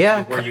know?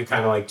 Yeah. Were you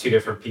kind of like two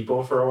different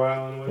people for a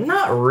while in a way?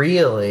 Not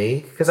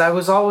really, because I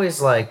was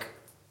always like,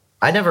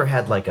 I never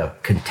had like a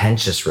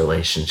contentious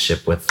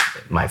relationship with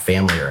my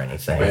family or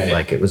anything. Right.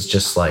 Like it was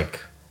just like,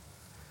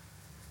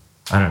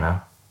 I don't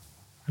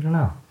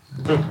know.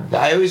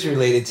 I always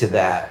related to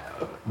that,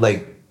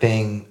 like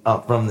being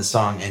from the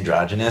song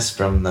Androgynous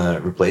from the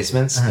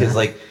Replacements, because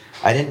like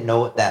I didn't know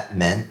what that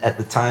meant at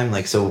the time.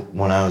 Like, so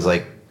when I was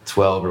like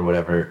 12 or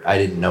whatever, I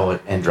didn't know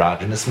what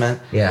androgynous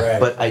meant. Yeah. Right.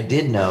 But I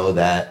did know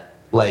that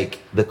like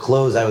the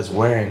clothes I was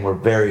wearing were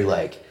very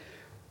like,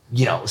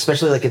 you know,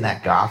 especially like in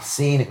that goth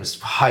scene, it was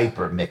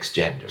hyper mixed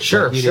gender.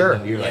 Sure, like, you sure.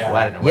 didn't know, you're like, well,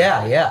 I didn't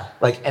know what Yeah.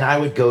 Like, and I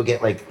would go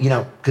get like, you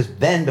know, because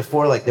then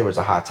before like there was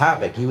a Hot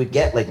Topic, you would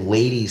get like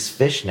ladies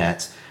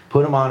fishnets,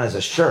 put them on as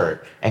a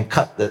shirt, and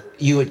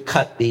you would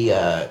cut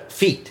the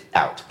feet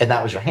out, and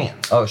that was your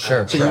hands. Oh,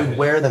 sure. So you would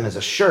wear them as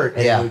a shirt,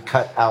 and you would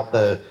cut out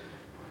the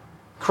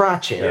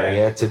crotch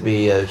area to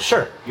be a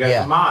shirt. You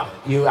had to mod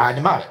it. You had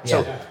to mod it.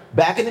 So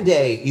back in the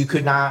day, you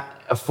could not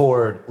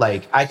afford,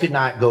 like, I could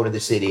not go to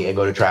the city and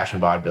go to Trash and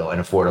Vaudeville and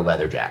afford a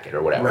leather jacket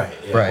or whatever,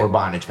 or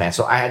bondage pants.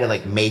 So I had to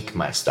like make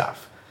my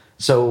stuff.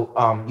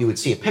 So you would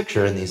see a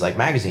picture in these like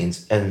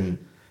magazines, and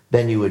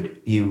then you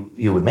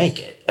would make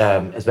it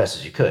as best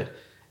as you could,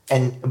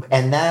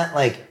 and that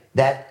like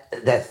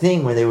that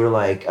thing where they were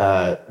like,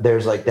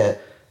 there's like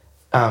that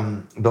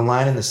the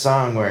line in the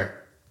song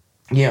where,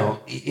 you know,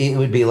 it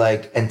would be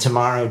like, and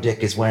tomorrow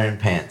Dick is wearing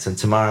pants, and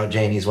tomorrow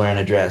Janie's wearing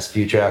a dress,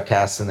 future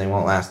outcasts and they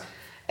won't last.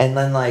 And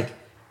then like,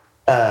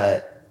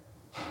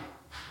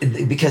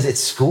 because it's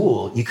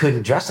school, you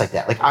couldn't dress like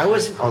that. Like I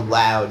wasn't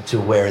allowed to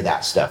wear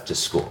that stuff to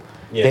school.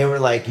 Yeah. They were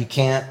like, you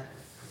can't.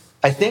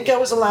 I think I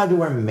was allowed to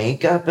wear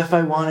makeup if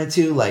I wanted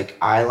to, like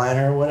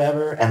eyeliner or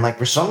whatever. And like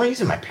for some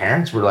reason, my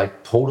parents were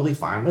like totally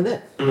fine with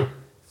it.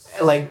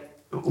 Like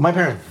my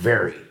parents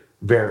very,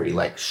 very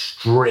like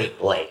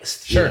straight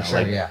laced. Sure,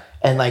 like, yeah.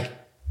 And like,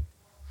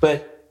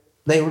 but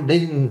they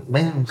didn't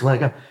let it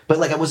go. But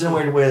like I wasn't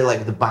aware to wear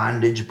like the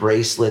bondage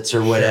bracelets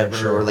or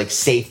whatever, or like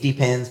safety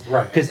pins.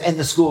 Right. Because and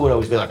the school would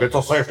always be like, it's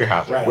a safety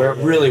hazard, where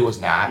it really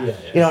was not. You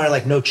know, or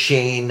like no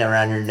chain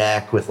around your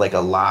neck with like a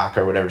lock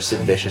or whatever,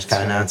 Sid Vicious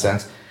kind of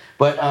nonsense.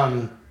 But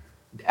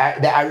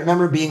I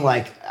remember being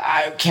like,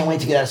 I can't wait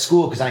to get out of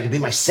school because I can be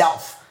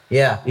myself.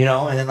 Yeah. You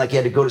know, and then like you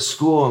had to go to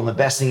school, and the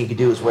best thing you could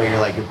do is wear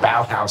your like your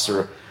Bauhaus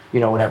or, you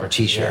know, whatever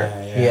t-shirt.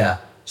 Yeah.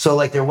 So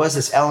like there was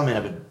this element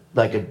of it,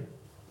 like a,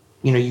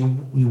 you know,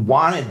 you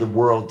wanted the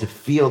world to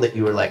feel that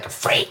you were like a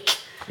freak.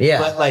 Yeah.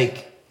 But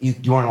like you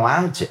weren't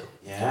allowed to.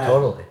 Yeah.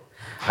 Totally.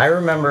 I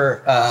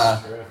remember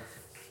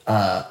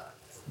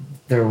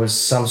there was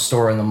some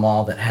store in the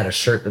mall that had a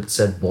shirt that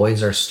said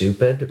 "Boys are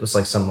stupid." It was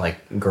like some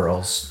like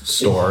girls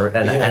store,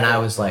 and I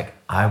was like,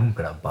 I'm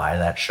gonna buy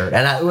that shirt,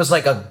 and it was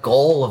like a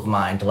goal of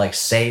mine to like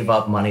save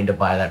up money to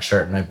buy that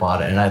shirt, and I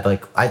bought it, and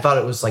I thought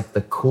it was like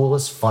the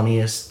coolest,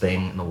 funniest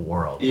thing in the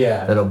world.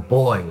 Yeah, that a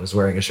boy was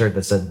wearing a shirt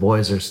that said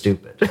 "Boys are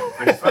stupid."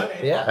 Pretty funny.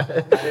 Yeah.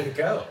 How did it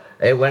go?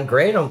 It went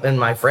great in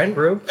my friend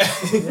group.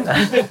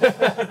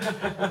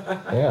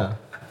 Yeah.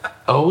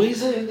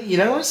 Always, you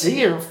know,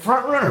 see, you're a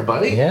front runner,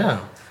 buddy.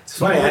 Yeah. It's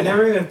funny. I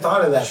never even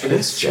thought of that, but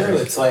it's true.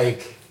 It's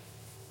like,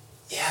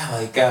 yeah,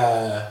 like,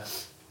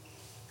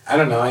 I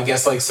don't know. I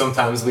guess like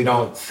sometimes we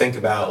don't think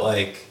about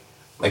like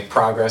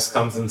progress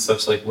comes in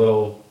such like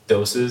little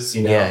doses,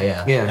 you know?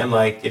 Yeah. And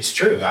like, it's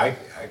true. I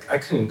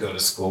couldn't go to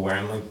school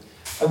wearing like,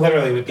 I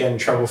literally would get in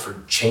trouble for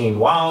chain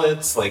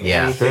wallets, like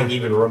anything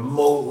even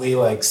remotely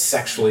like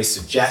sexually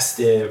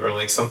suggestive or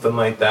like something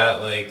like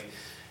that. Like,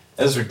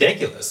 it was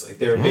ridiculous. Like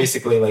they were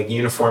basically like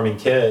uniforming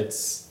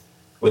kids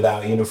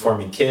without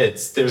uniforming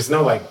kids. There's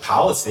no like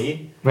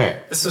policy.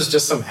 Right. This was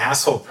just some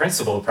asshole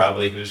principal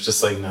probably who was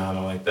just like, no, I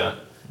don't like that.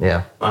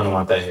 Yeah. I don't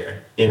want that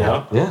here. You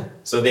know? Yeah.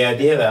 So the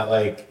idea that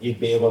like you'd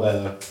be able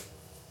to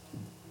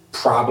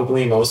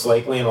probably most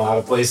likely in a lot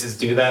of places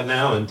do that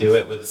now and do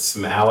it with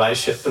some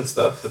allyship and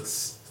stuff,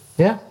 it's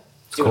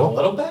cool. A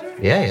little better.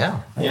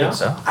 Yeah. I think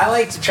so. I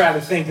like to try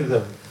to think of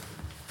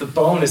the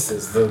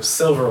bonuses, the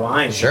silver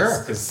linings.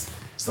 Sure. Because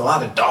there's a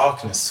lot of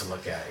darkness to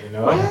look at, you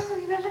know? Well,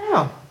 you never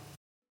know.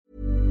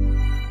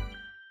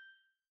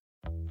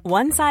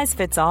 One size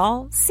fits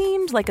all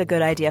seemed like a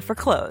good idea for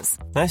clothes.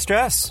 Nice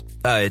dress.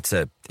 It's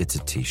a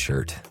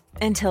t-shirt.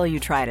 Until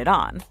you tried it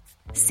on.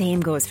 Same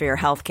goes for your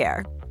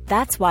healthcare.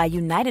 That's why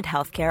United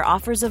Healthcare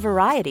offers a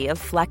variety of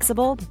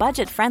flexible,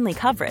 budget-friendly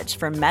coverage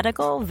for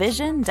medical,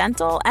 vision,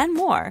 dental, and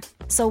more.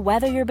 So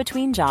whether you're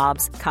between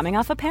jobs, coming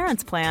off a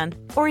parent's plan,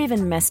 or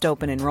even missed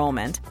open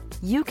enrollment,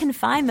 you can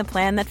find the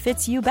plan that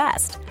fits you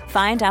best.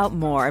 Find out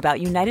more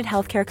about United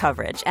Healthcare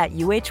coverage at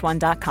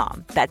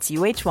uh1.com. That's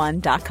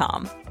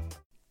uh1.com.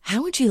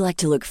 How would you like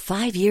to look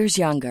 5 years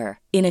younger?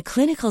 In a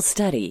clinical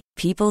study,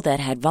 people that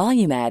had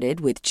volume added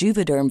with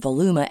Juvederm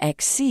Voluma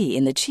XC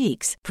in the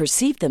cheeks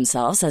perceived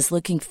themselves as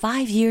looking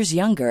 5 years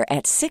younger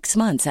at 6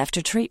 months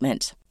after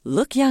treatment.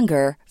 Look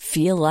younger,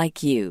 feel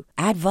like you.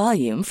 Add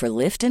volume for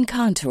lift and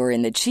contour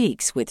in the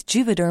cheeks with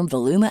Juvederm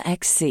Voluma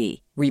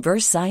XC.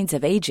 Reverse signs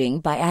of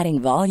aging by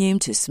adding volume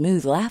to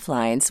smooth laugh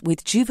lines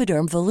with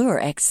Juvederm Volure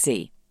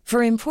XC.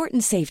 For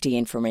important safety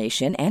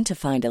information and to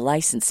find a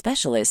licensed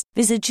specialist,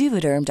 visit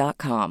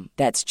Juvederm.com.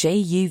 That's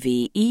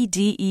JUVEDERM.com.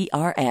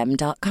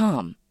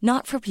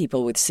 Not for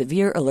people with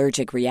severe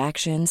allergic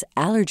reactions,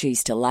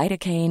 allergies to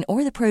lidocaine,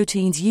 or the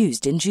proteins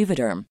used in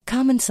Juvederm.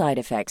 Common side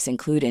effects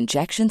include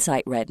injection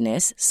site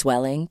redness,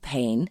 swelling,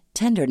 pain,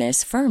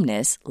 tenderness,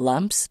 firmness,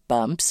 lumps,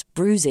 bumps,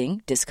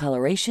 bruising,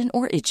 discoloration,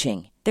 or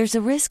itching. There's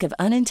a risk of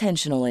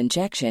unintentional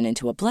injection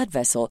into a blood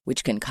vessel,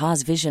 which can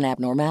cause vision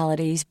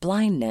abnormalities,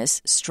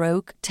 blindness,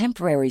 stroke,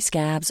 temporary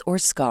scabs, or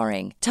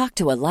scarring. Talk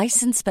to a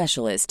licensed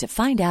specialist to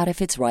find out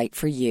if it's right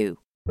for you.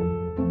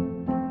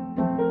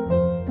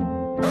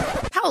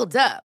 Hold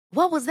up.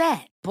 What was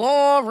that?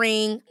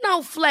 Boring.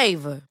 No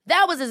flavor.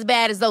 That was as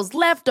bad as those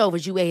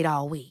leftovers you ate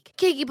all week.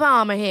 Keke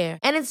Palmer here,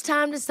 and it's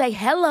time to say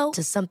hello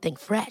to something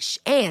fresh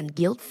and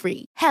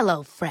guilt-free.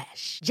 Hello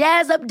Fresh.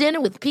 Jazz up dinner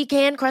with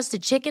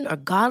pecan-crusted chicken or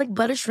garlic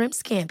butter shrimp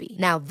scampi.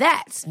 Now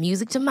that's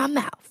music to my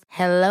mouth.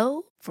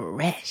 Hello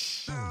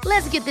Fresh.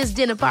 Let's get this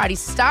dinner party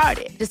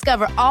started.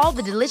 Discover all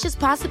the delicious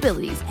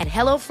possibilities at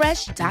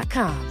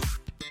hellofresh.com.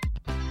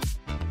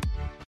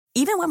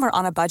 Even when we're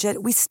on a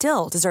budget, we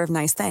still deserve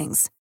nice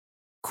things.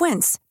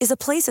 Quince is a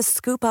place to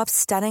scoop up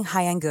stunning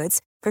high-end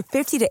goods for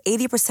 50 to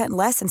 80%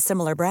 less than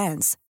similar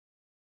brands.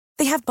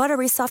 They have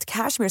buttery soft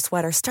cashmere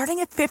sweaters starting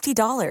at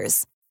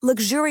 $50,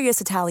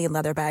 luxurious Italian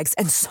leather bags,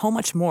 and so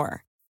much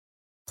more.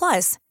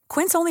 Plus,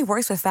 Quince only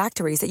works with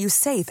factories that use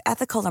safe,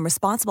 ethical, and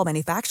responsible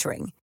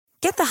manufacturing.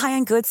 Get the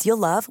high-end goods you'll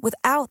love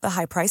without the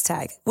high price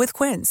tag with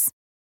Quince.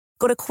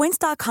 Go to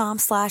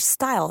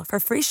quince.com/style for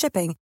free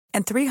shipping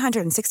and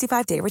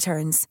 365-day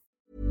returns.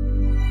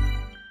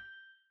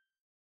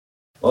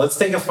 Well, let's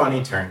take a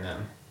funny turn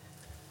then.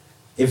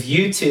 If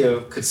you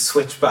two could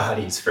switch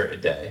bodies for a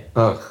day,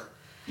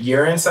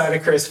 you're inside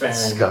of Chris Barron.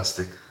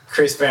 Disgusting.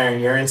 Chris Barron,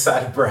 you're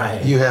inside of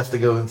Brian. You have to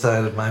go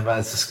inside of my body.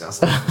 It's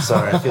disgusting. I'm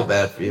sorry, I feel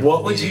bad for you.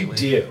 What would you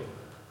do?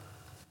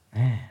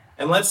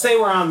 And let's say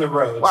we're on the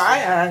road.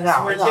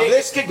 Well,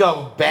 this could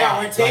go bad. Yeah,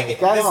 we're taking.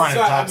 This is what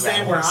I'm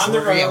saying. We're on the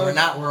road.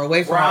 Yeah, we're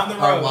away from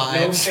our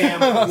wives. No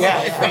family.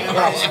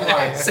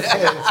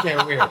 It's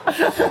getting weird.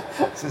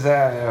 This is,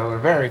 we're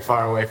very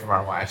far away from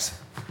our wives.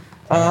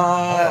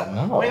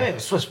 Wait,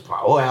 Swiss.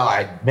 Well,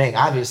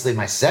 obviously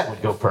my set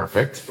would go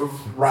perfect.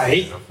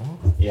 Right.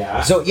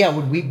 Yeah. So yeah,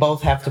 would we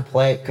both have to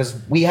play?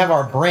 Because we have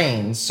our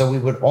brains, so we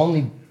would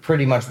only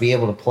pretty much be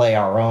able to play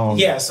our own.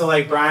 Yeah. So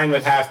like Brian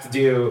would have to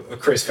do a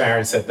Chris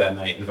Barron set that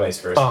night, and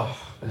vice versa. Oh,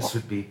 this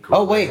would be cool.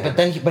 Oh wait,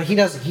 but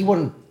he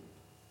wouldn't.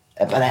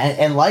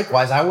 And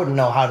likewise, I wouldn't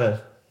know how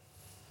to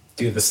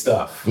do the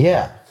stuff.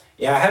 Yeah.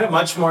 Yeah, I had a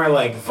much more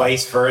like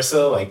vice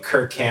versa, like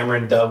Kirk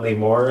Cameron, Dudley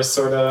Moore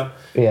sort of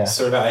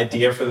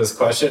idea for this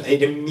question.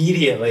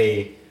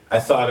 I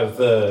thought of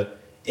the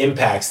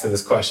impacts to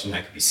this question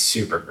that could be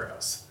super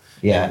gross.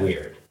 And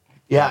weird.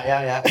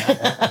 Yeah.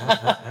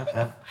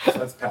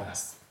 Let's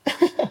pass.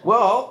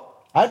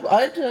 Well, I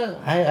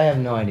have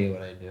no idea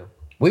what I'd do.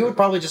 We would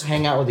probably just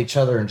hang out with each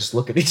other and just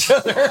look at each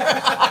other.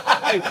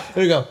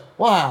 We go,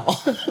 wow.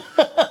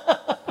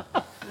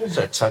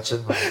 Start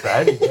touching my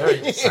I'd be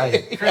very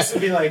excited. Chris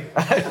would be like,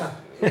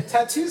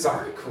 tattoos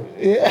are cool.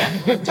 Yeah,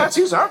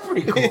 tattoos are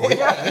pretty cool.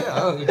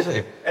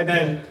 Yeah. And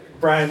then,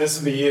 Brian, this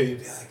would be you.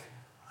 You'd be like,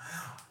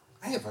 wow,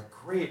 I have a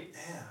great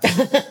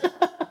ass.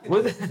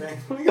 Look at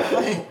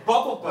my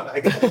bubble butt I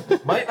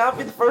got. Might not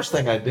be the first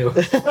thing I'd do.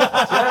 Just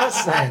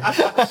saying.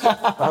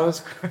 If I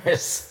was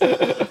Chris,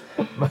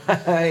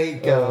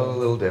 might go a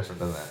little different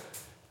than that.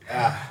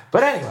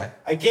 But anyway.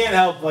 I can't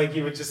help, like,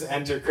 you would just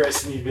enter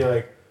Chris and you'd be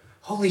like,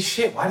 holy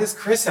shit, why does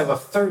Chris have a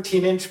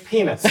 13-inch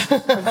penis?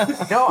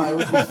 No, I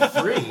would be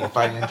free if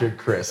I entered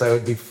Chris. I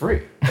would be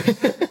free.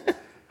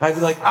 I'd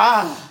be like,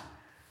 I'm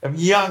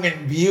young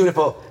and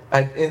beautiful.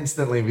 I'd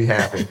instantly be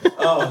happy.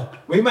 Oh,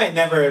 we might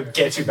never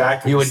get you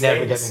back. You would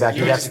never get me back.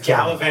 You'd have to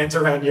gallivant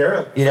around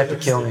Europe. You'd have to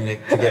kill me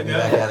to get me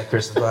back out of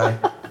Chris's body.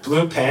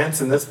 Blue pants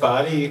and this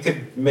body, you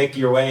could make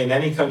your way in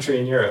any country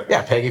in Europe.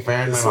 Yeah, Peggy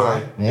Farron, my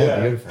mom. Yeah,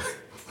 beautiful.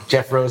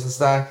 Jeff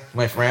Rosenstock,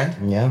 my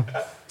friend. Yeah.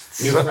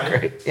 So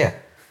great. Yeah.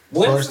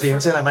 Laura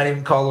Stevenson. I might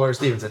even call Laura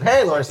Stevenson.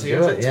 Hey, Laura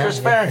Stevenson, it's Chris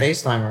Farron.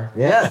 FaceTimer.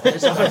 Yeah.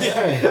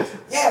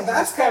 Yeah,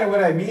 that's kind of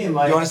what I mean.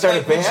 Like, you want to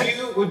start a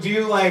band? Would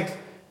you like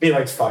be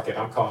like, fuck it,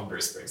 I'm calling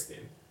Bruce Springsteen?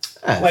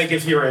 Like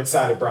if you were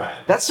inside of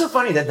Brian. That's so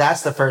funny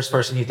that's the first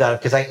person you thought of,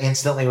 because I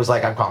instantly was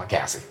like, I'm calling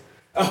Cassie.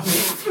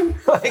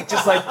 Like,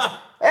 just like,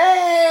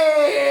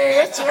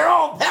 hey, it's your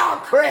old pal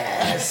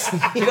Chris.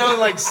 You know,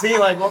 like, see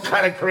like what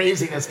kind of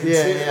craziness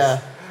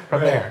can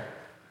from there.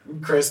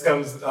 Chris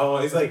comes,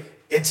 he's like,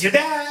 it's your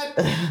dad.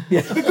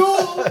 The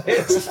goal.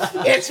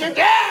 It's your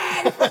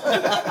dad.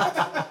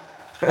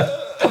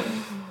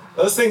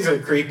 Those things are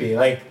creepy.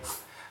 Like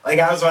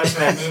I was watching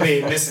that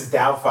movie Mrs.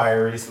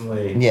 Doubtfire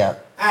recently. Yeah.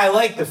 I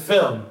like the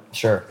film.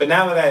 Sure. But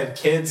now that I have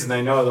kids and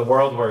I know how the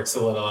world works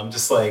a little, I'm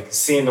just like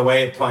seeing the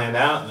way it planned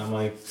out, and I'm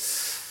like,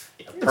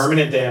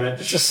 permanent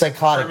damage. It's a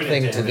psychotic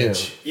thing to do.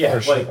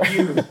 Yeah, like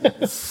you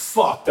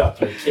fucked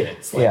up your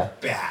kids. Like,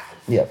 bad.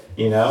 Yep.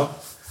 You know?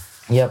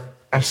 Yep.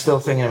 I'm still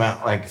thinking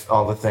about like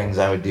all the things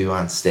I would do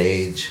on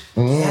stage.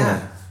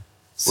 Yeah.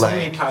 So Like,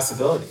 many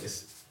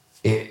possibilities.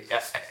 It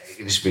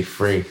could just be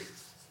free. I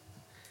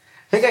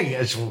think I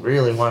just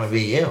really want to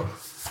be you.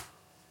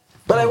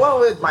 But I want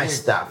with my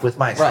stuff,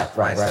 stuff.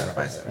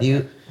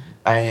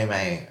 I am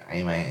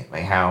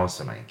my house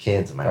and my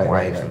kids and my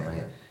wife and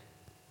my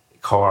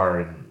car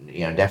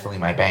and definitely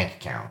my bank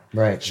account.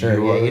 Right,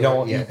 sure. You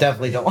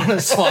definitely don't want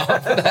to swap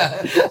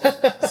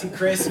that. See,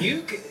 Chris,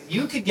 you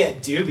could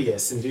get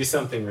dubious and do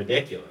something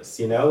ridiculous.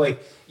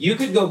 Like you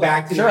could go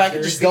back to Sure, New I could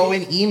Jersey. just go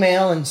in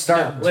email and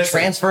start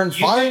transferring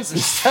funds and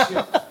stuff.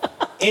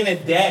 In a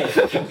day,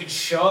 you could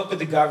show up at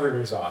the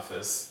governor's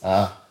office,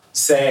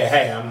 say,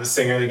 hey, I'm the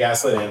singer of the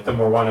Gaslit Anthem.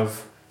 We're one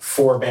of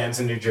 4 bands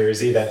in New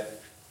Jersey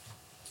that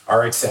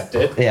are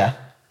accepted. Yeah.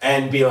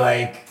 And be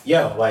like,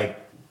 yo, like,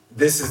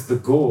 this is the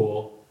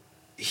Ghoul.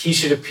 He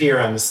should appear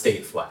on the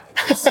state flag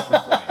at some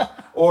point.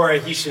 Or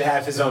he should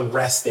have his own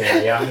rest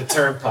area on the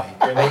turnpike.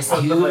 Or like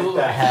something like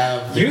that.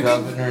 Have the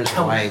governor's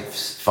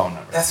wife's phone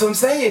number. That's what I'm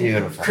saying.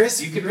 Beautiful.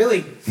 Chris, you could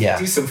really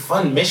do some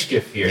fun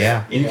mischief here.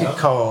 Yeah. You could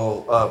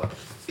call up.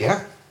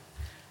 Yeah.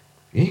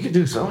 You could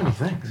do so many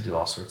things. Do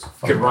all sorts of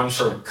fun. Could run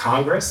for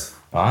Congress.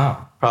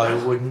 Wow.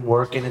 Probably wouldn't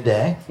work in a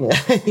day.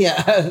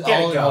 Yeah.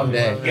 All in one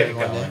day. Get it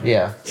going.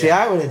 Yeah. See,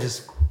 I would have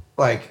just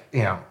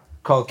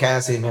called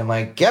Cassie and been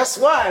like, guess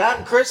what?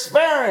 I'm Chris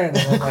Farron. And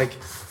then like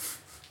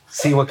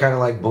see what kind of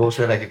like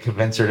bullshit I could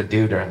convince her to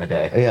do during the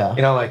day. Yeah.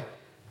 Like,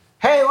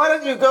 hey, why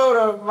don't you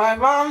go to my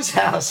mom's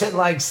house and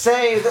like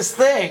say this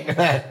thing?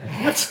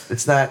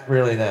 It's not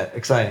really that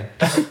exciting.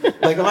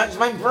 Like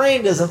my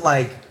brain doesn't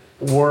like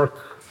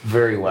work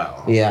very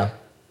well. Yeah.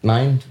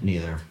 Mine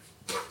neither.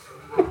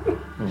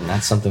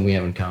 That's something we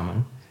have in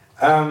common.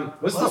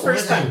 What's the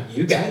first time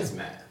you guys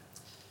met?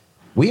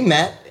 We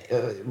met.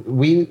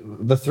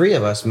 The 3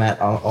 of us met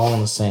all on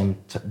the same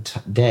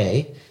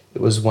day. It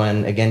was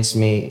when Against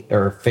Me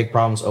or Fake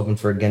Problems opened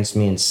for Against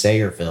Me in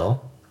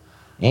Sayreville,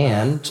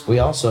 and we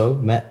also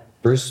met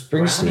Bruce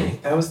Springsteen.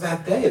 Right. That was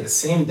that day, the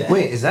same day.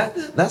 Wait,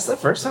 that's the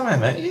first time I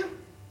met you?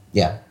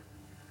 Yeah,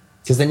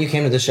 because then you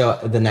came to the show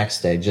the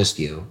next day, just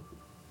you.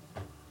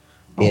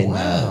 In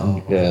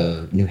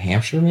New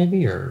Hampshire,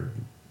 maybe, or.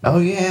 Oh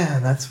yeah,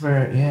 that's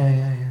where.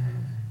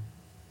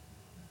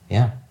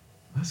 Yeah.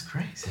 That's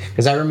crazy.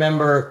 Because I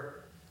remember,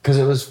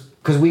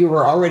 because we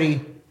were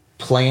already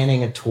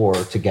planning a tour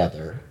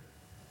together.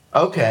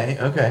 Okay.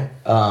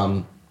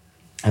 And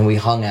we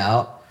hung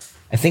out.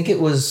 I think it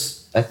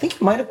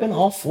might have been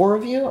all 4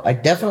 of you. I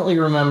definitely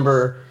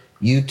remember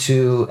you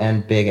 2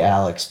 and Big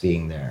Alex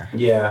being there.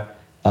 Yeah.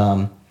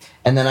 And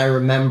then I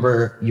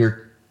remember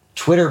your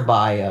Twitter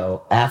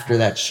bio after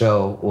that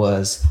show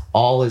was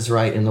 "All is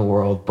right in the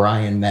world.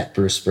 Brian met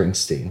Bruce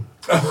Springsteen."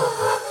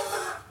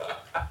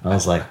 I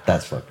was like,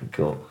 that's fucking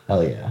cool.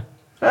 Hell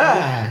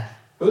yeah.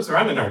 Who's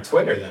running our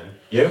Twitter then?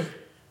 You?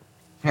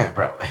 Yeah,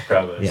 probably.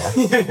 Yeah.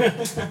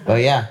 Oh,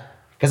 yeah.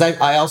 Because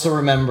I also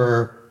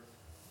remember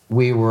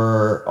we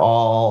were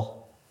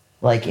all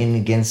like in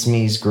Against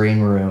Me's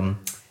green room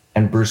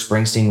and Bruce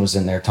Springsteen was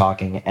in there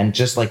talking, and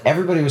just like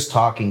everybody was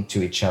talking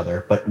to each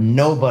other, but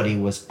nobody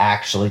was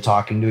actually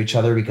talking to each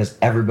other because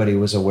everybody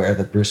was aware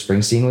that Bruce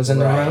Springsteen was in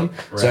the room.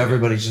 Right. So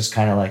everybody's just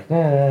kind of like,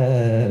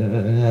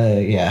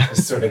 yeah.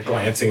 Just sort of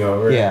glancing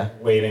over,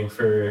 waiting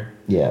for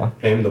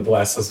him to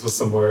bless us with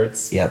some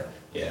words. Yep.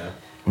 Yeah.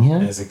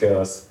 As it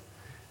goes.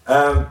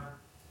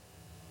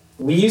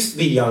 We used to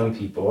be young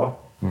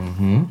people.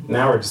 Mm-hmm.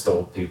 Now we're just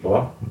old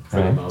people, for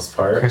the most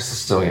part. Chris is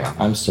still young.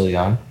 I'm still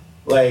young.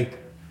 Like,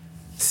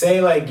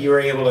 say like you were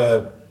able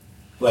to,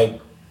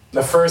 like,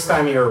 the first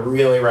time you were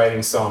really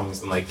writing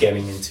songs and like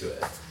getting into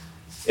it,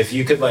 if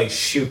you could like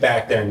shoot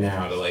back there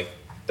now to like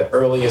the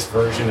earliest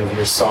version of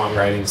your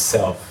songwriting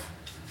self,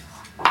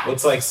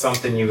 what's like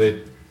something you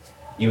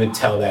would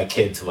tell that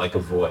kid to like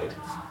avoid?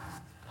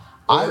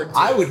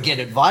 I would get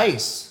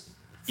advice.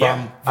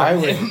 I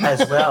would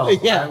as well.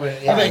 Yeah.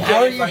 I mean,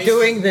 how are you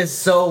doing this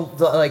so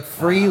like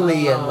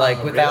freely and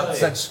like without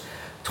such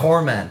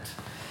torment?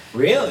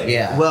 Really?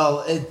 Yeah.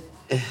 Well,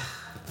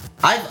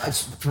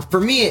 for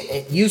me,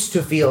 it used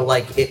to feel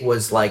like it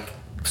was like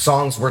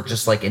songs were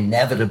just like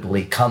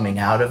inevitably coming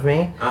out of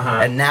me,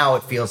 and now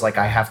it feels like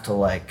I have to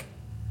like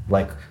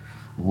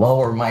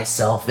lower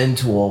myself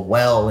into a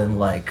well and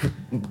like,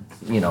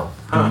 you know,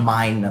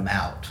 mine them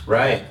out.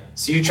 Right.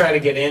 So you try to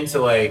get into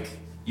like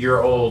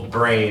your old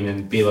brain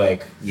and be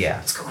like,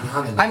 what's going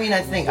on?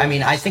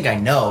 I think I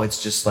know.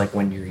 It's just like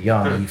when you're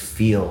young, you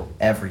feel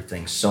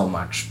everything so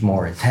much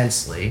more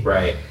intensely.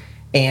 Right.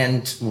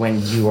 And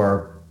when you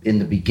are in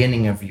the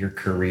beginning of your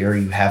career,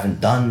 you haven't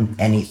done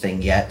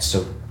anything yet,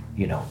 so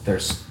you know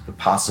there's the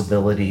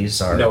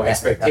possibilities are no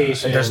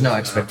expectations. There's no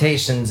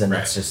expectations, and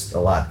it's just a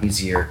lot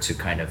easier to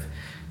kind of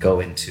go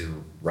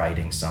into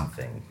writing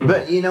something.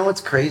 But you know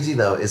what's crazy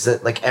though is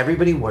that like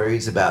everybody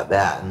worries about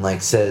that and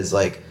like says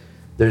like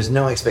there's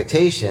no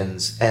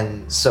expectations,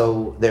 and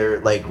so they're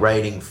like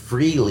writing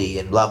freely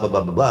and blah blah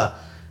blah blah blah.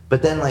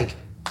 But then like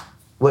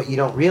what you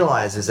don't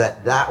realize is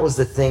that that was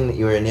the thing that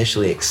you were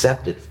initially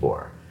accepted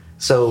for.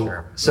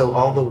 So so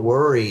all the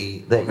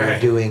worry that you're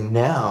doing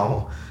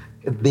now,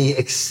 the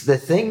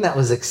thing that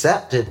was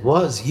accepted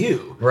was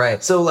you.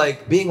 Right. So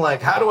like being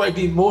like, how do I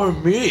be more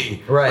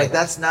me? Right. Like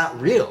that's not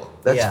real.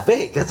 That's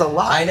fake. That's a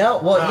lie. I know.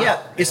 Well,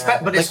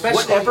 but like,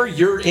 especially whatever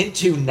you're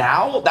into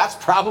now, that's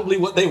probably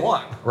what they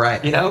want.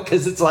 Right. You know,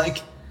 because it's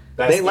like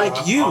they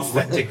like you.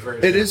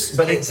 It is,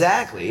 but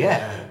exactly,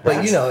 yeah.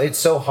 But you know, it's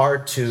so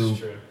hard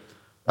to.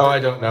 Oh, I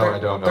don't know. I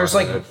don't know. There's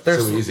like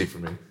so easy for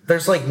me.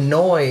 There's like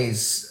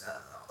noise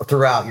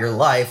throughout your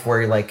life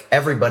where like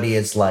everybody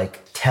is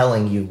like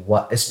telling you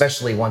what,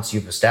 especially once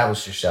you've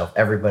established yourself,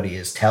 everybody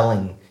is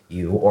telling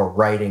you or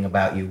writing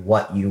about you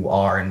what you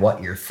are and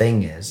what your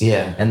thing is.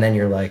 Yeah. And then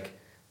you're like,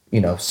 you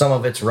know, some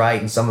of it's right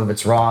and some of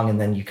it's wrong, and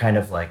then you kind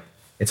of like,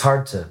 it's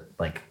hard to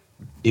like.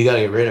 You got to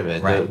get rid of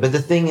it. Right. But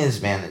the thing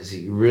is, man, is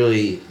you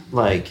really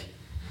like,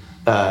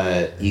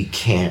 you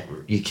can't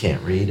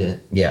read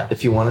it. Yeah.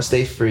 If you want to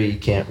stay free, you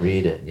can't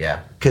read it.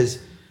 Yeah. Because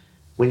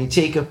when you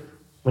take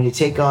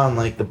on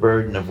like the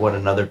burden of what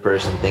another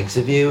person thinks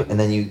of you, and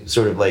then you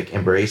sort of like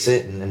embrace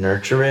it and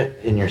nurture it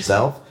in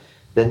yourself,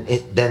 then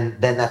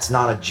that's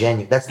not a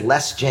genuine. That's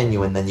less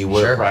genuine than you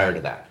were prior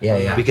to that.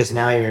 Yeah. Because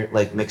now you're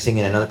like mixing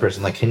in another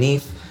person, like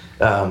Hanif,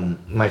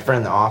 my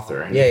friend, the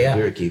author,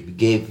 Hanif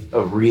gave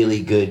a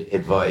really good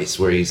advice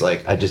where he's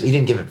like, he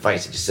didn't give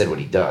advice, he just said what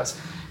he does.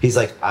 He's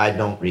like, I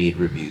don't read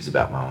reviews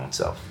about my own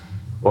self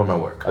or my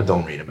work. I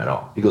don't read them at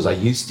all. He goes, I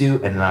used to,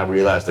 and then I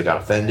realized I got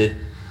offended,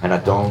 and I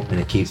don't, and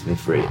it keeps me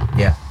free.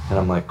 Yeah. And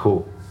I'm like,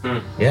 cool.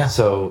 Yeah.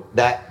 So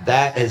that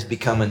has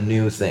become a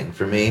new thing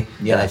for me,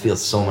 and I feel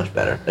so much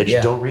better. I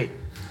just don't read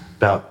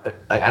about.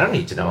 I don't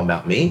need to know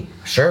about me.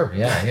 Sure.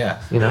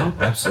 Yeah. You know.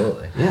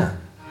 Absolutely. Yeah.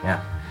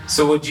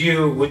 So would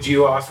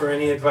you offer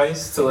any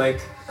advice to like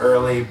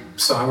early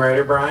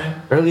songwriter Brian?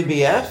 Early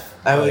BF,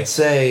 I would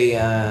say.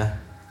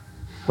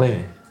 Wait a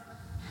minute.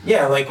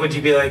 Yeah, like would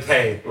you be like,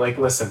 hey, like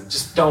listen,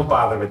 just don't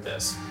bother with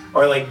this,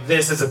 or like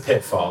this is a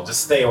pitfall,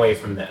 just stay away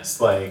from this,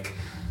 like.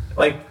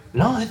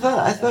 No, I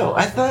thought you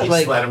like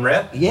just let him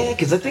rip. Yeah,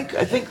 because I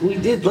think we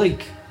did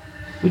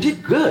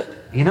good.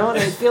 You know, and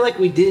I feel like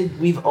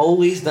we've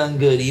always done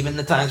good, even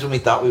the times when we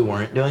thought we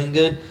weren't doing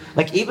good.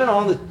 Like even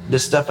all the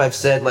stuff I've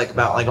said like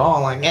about like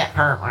like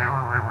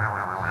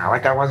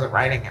I wasn't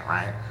writing it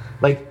right.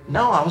 Like,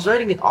 no, I was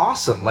writing it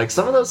awesome. Like,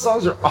 some of those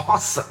songs are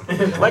awesome.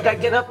 Like, I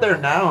get up there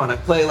now and I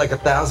play like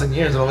 1,000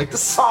 years and I'm like,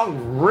 this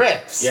song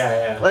rips.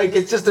 Yeah. Like,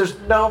 it's just, there's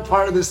no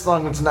part of this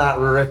song that's not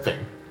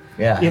ripping.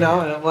 Yeah. You know,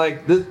 and I'm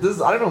like, this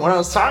I don't know what I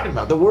was talking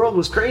about. The world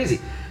was crazy.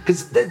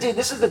 Because, dude,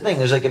 this is the thing.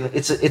 There's like,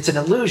 it's an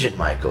illusion,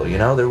 Michael. You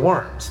know, they're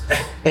worms.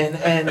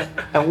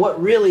 And what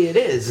really it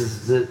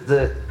is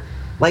the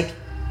like,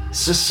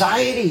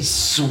 society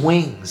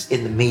swings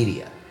in the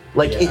media.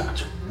 Like,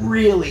 it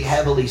really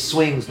heavily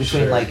swings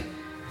between, like,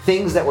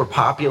 things that were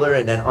popular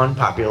and then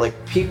unpopular.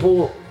 Like,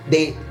 people,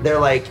 they're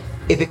like,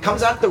 if it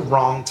comes out at the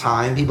wrong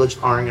time, people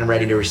just aren't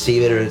ready to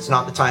receive it, or it's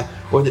not the time,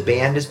 or the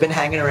band has been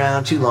hanging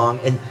around too long,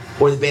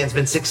 or the band's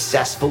been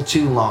successful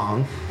too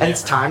long, and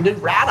it's time to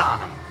rat on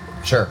them.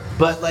 Sure.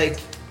 But, like,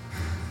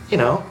 you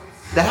know,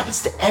 that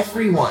happens to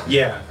everyone.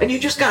 Yeah. And you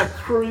just gotta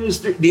cruise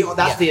through.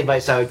 That's the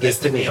advice I would give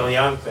to me. Neil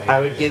Young thing.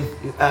 I would give,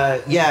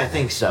 I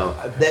think so.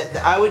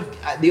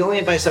 The only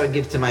advice I would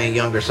give to my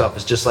younger self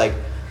is just like,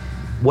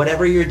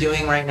 whatever you're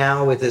doing right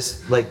now with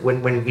this, like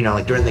when you know,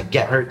 like during the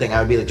Get Hurt thing, I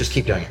would be like, just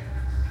keep doing it.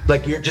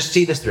 Like, you're just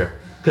see this through,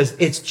 because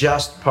it's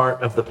just part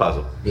of the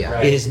puzzle. Yeah.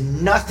 Right. It is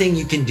nothing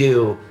you can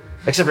do,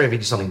 except for if you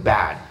do something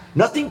bad.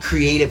 Nothing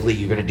creatively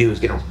you're gonna do is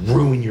gonna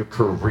ruin your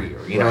career.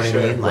 You know what I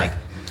mean? Like,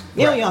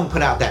 Neil Young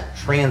put out that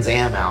Trans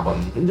Am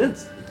album.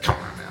 Come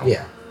on now.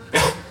 Yeah.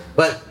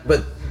 But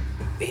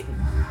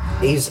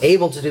he's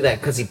able to do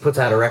that because he puts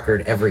out a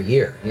record every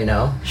year, you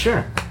know?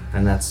 Sure.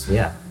 And that's,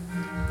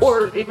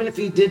 Or even if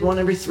he did one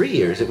every 3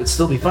 years, it would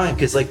still be fine.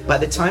 Because, like, by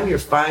the time you're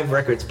 5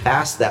 records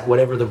past that,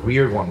 whatever the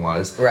weird one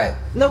was, right,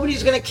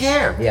 nobody's going to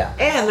care. Yeah.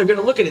 And they're going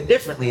to look at it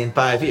differently in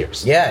 5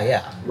 years.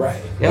 Yeah.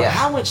 Right. You know,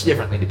 how much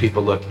differently do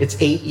people look? It's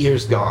 8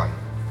 years gone.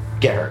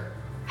 Get Hurt.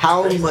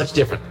 How much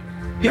differently?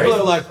 People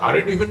are like, I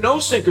didn't even know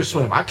sink or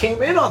swim. I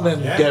came in on them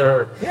to get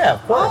her. Yeah,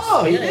 of course.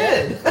 Oh, you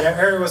did. Get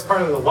her was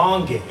part of the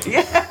long game.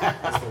 Yeah.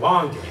 It's the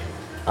long game.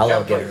 I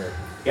love getting her.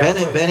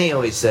 Benny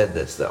always said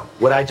this, though.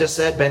 What I just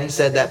said, Benny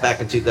said that back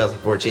in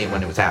 2014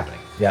 when it was happening.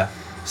 Yeah.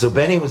 So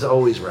Benny was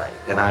always right,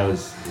 and I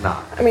was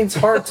not. I mean, it's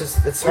hard to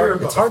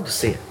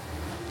see it.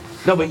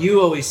 No, but you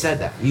always said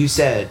that. You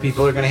said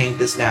people are going to hate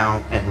this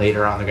now, and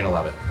later on they're going to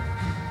love it.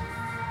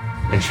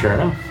 And sure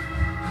enough.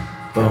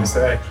 Boom.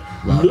 Say,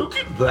 look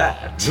at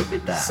that. Look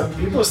at that. Some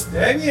people,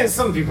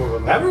 some people will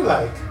never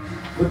like.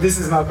 But this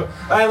is not.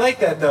 I like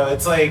that though.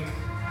 It's like,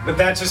 but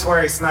that just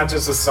works not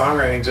just with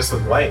songwriting, just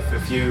with life.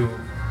 If you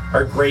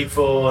are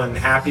grateful and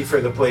happy for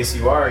the place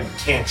you are, you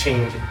can't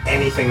change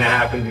anything that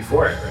happened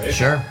before it, right?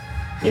 Sure.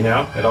 You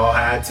know, it all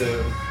had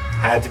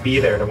to be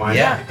there to wind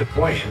up at the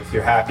point. And if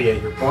you're happy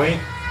at your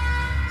point,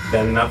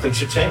 then nothing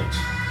should change.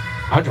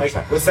 100%.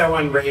 Like, what's that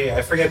one Ray?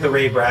 I forget the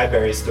Ray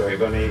Bradbury story.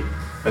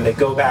 When they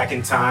go back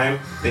in time,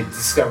 they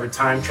discovered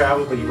time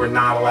travel, but you were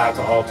not allowed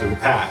to alter the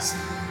past.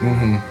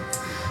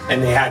 Mm-hmm.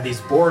 And they had these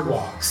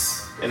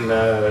boardwalks in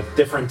the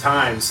different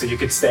times, so you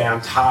could stay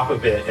on top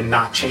of it and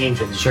not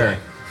change anything. Sure.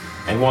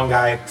 And one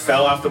guy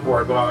fell off the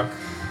boardwalk,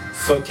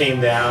 foot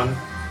came down,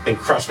 and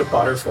crushed a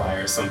butterfly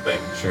or something.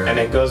 Sure. And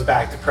it goes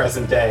back to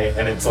present day,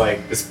 and it's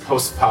like this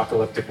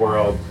post-apocalyptic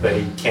world that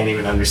he can't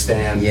even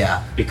understand.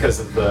 Yeah. Because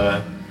of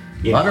the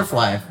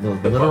butterfly, the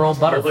literal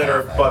butterfly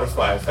effect.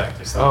 Butterfly effect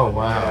or something. Oh,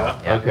 wow.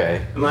 Yeah.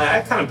 Okay. And like,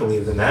 I kind of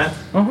believe in that.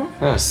 Mm-hmm.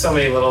 There's so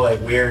many little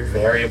like weird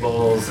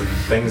variables and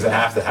things that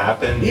have to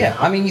happen. Yeah,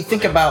 I mean, you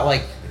think about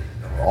like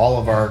all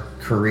of our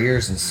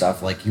careers and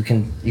stuff. Like you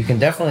can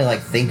definitely like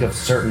think of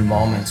certain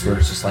moments where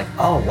it's just like,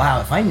 oh wow,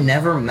 if I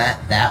never met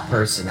that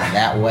person in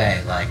that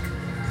way, like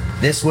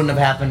this wouldn't have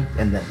happened,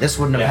 and then this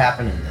wouldn't have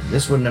happened, and then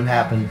this wouldn't have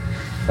happened.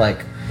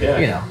 Like,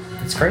 you know,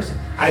 it's crazy.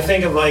 I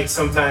think of like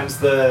sometimes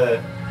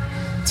the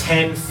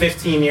 10,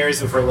 15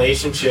 years of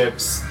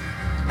relationships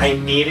I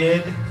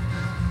needed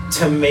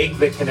to make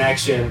the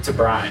connection to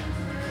Brian.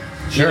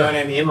 Sure. You know what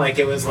I mean? Like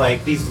it was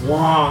like these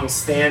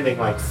long-standing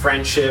like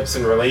friendships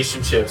and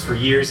relationships for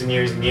years and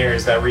years and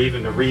years that were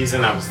even the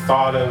reason I was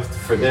thought of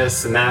for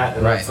this and that.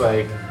 And it's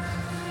like,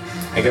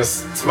 I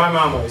guess, so my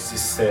mom always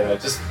used to say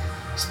that, just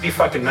be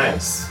fucking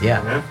nice.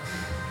 Yeah. You know?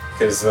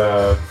 Because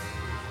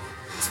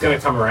it's gonna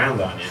come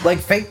around on you. Like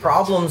fake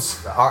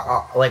problems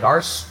are like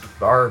our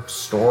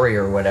story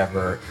or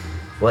whatever.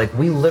 Like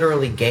we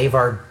literally gave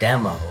our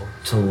demo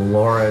to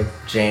Laura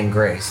Jane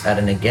Grace at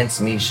an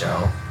Against Me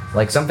show.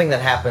 Like something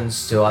that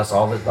happens to us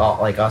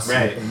like us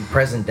in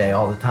present day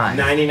all the time.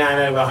 99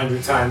 out of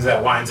 100 times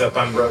that winds up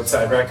on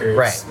Roadside Records.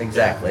 Right,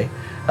 exactly.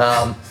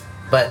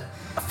 But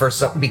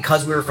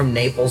because we were from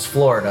Naples,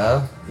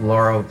 Florida,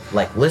 Laura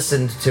like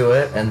listened to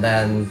it and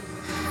then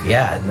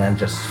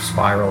just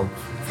spiraled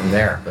from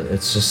there. But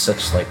it's just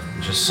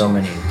just so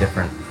many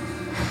different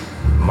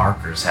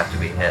markers have to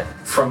be hit.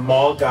 From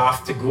Mall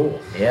Goth to Ghoul.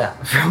 Yeah,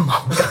 from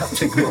Mall Goth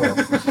to Ghoul.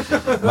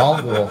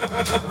 Mall Ghoul.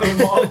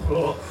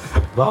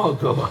 Mall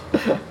Ghoul.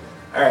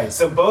 All right,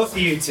 so both of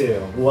you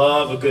two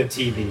love a good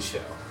TV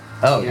show.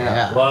 Oh,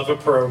 yeah. Love a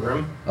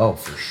program. Oh,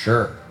 for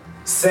sure.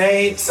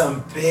 Say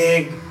some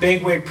big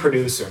wig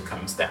producer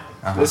comes down.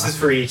 This is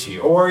for each of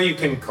you. Or you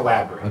can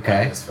collaborate on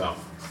this film.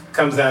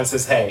 Comes down and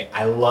says, hey,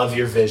 I love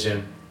your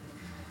vision.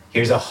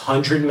 Here's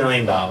 $100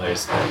 million.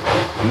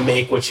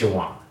 Make what you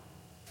want.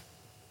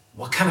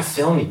 What kind of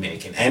film are you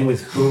making? And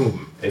with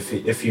whom,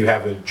 if you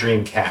have a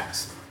dream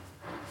cast?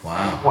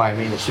 Wow. Well, I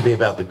mean, it should be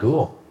about the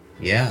Ghoul.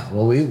 Yeah,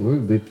 well,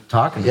 we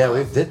talking. Yeah,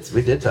 we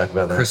did talk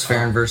about that. Chris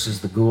Farron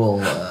versus the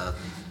Ghoul,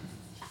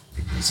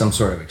 some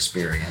sort of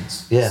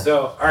experience. Yeah.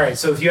 So, all right.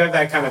 So, if you have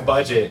that kind of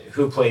budget,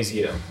 who plays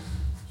you?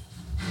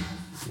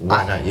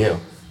 Why not you?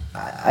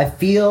 I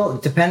feel,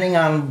 depending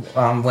on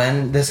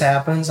when this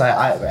happens,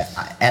 I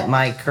at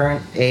my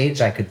current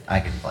age, I could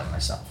play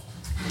myself.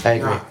 I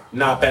agree.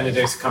 Not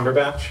Benedict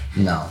Cumberbatch?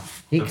 No.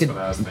 That's what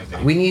I was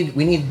thinking. We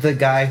need the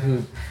guy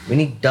we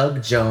need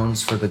Doug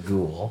Jones for the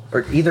Ghoul,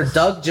 or either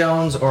Doug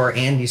Jones or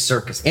Andy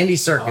Serkis. Andy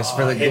Serkis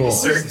for the Ghoul.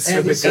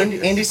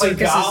 Andy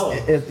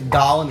Serkis is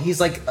Gollum. He's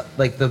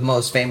like the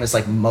most famous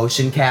like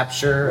motion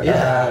capture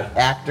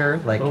actor.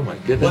 Like, oh my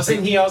goodness.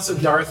 Wasn't he also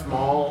Darth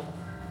Maul?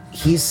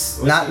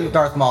 He's not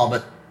Darth Maul,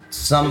 but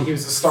he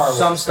was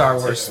a Star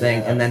Wars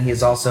thing, and then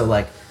he's also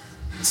like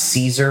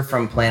Caesar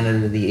from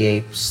Planet of the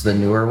Apes, the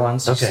newer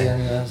ones. Okay.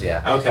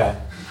 Yeah. Okay.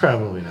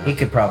 Probably not. He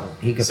could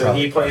probably. So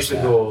he plays the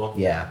Ghoul.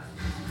 Yeah.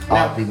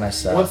 Now, I'll be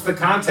myself. What's the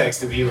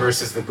context of you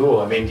versus the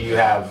Ghoul? I mean, do you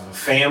have a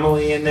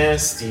family in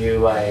this? Do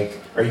you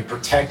are you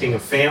protecting a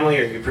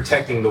family? Are you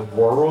protecting the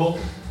world?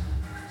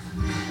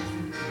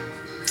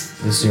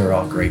 These are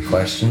all great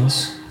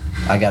questions.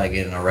 I gotta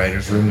get in a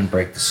writer's room and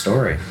break the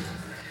story.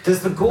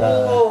 Does the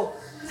Ghoul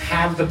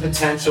have the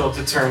potential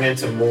to turn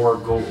into more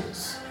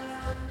ghouls?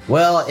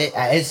 Well,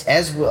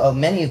 as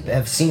many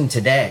have seen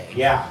today.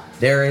 Yeah.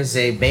 There is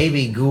a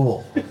baby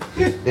ghoul.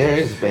 There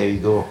is a baby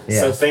Ghoul.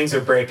 Yeah. So things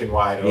are breaking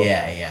wide open.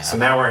 Yeah. So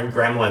now we're in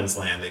Gremlins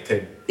land. It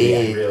could be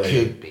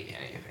anything.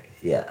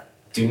 Yeah.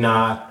 Do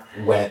not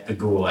wet the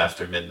Ghoul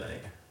after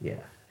midnight. Yeah.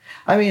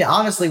 I mean,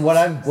 honestly, what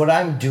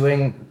I'm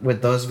doing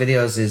with those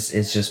videos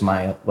is just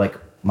my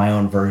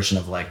own version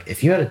of like,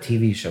 if you had a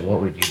TV show, what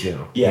would you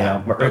do?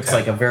 Yeah. You know? It's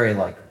like a very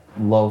like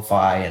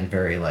lo-fi and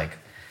very like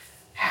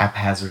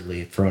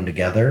haphazardly thrown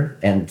together,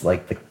 and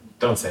like the.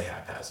 Don't say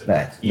haphazard. It's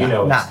not. Yeah,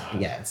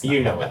 it's not.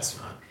 You know it's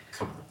not.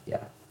 Come on.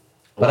 Yeah.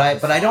 But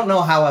I don't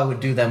know how I would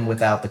do them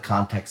without the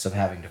context of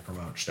having to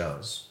promote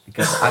shows,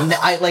 because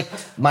I like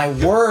my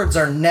words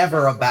are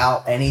never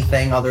about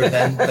anything other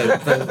than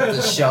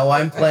the show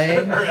I'm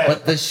playing,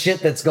 but the shit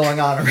that's going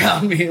on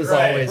around me is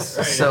always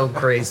so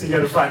crazy. You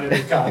gotta find a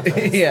new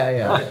context.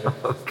 Yeah.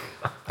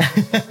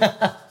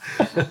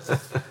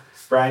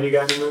 Brian, you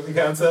got any movie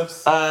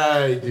concepts?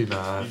 I do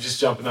not. You just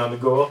jumping on the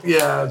goal?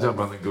 Yeah, I'll jump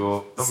on the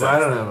goal. I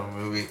don't have a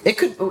movie.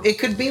 It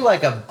could be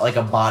like a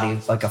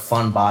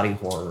fun body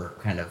horror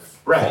kind of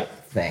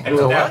thing. And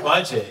with that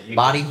budget,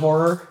 body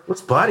horror.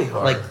 What's body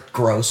horror? Like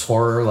gross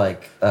horror.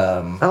 Like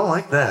I don't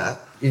like that.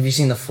 Have you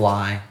seen The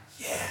Fly?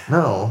 Yeah.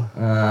 No.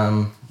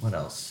 What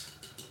else?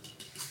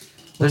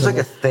 There's like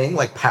a thing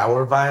like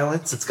power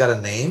violence. It's got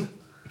a name.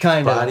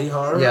 Kind of body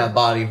horror. Yeah,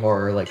 body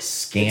horror, like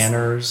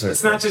Scanners.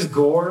 It's not just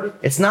gore.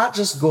 It's not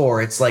just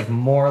gore. It's like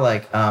more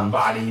like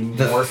body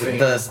morphing.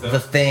 The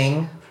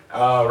Thing.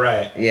 Oh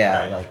right.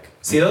 Yeah, right. like.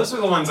 See, those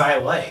are the ones I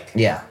like.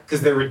 Yeah.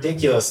 Because they're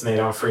ridiculous and they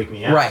don't freak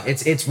me out. Right.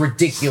 It's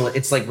ridiculous.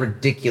 It's like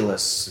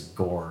ridiculous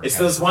gore. It's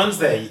those ones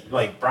that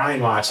like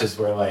Brian watches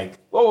where like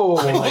whoa,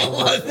 like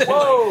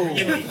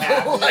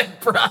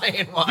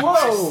Brian watches.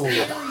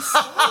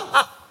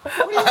 Whoa. What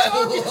are you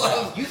talking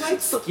about? You like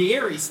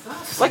scary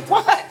stuff. Like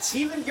what?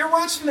 Even you're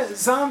watching the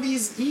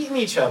zombies eating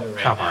each other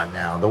right Come on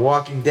now. The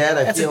Walking Dead,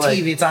 I feel like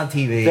it's on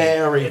TV.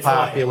 Very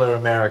popular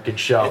American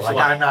show. It's Like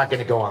I'm not going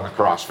to go on the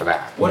cross for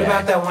that. What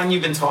about that one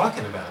you've been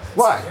talking about? That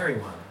What? scary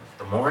one.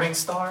 The Morning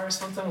Star or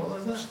something?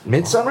 What was that?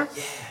 Midsummer?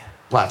 Yeah.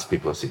 Lots of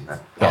people have seen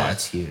that. Yeah,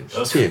 it's huge.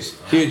 Those Huge.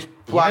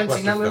 You haven't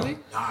seen that blockbuster movie?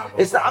 film.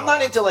 It's not, I'm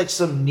not into like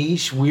some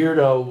niche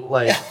weirdo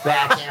like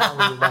back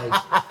alley like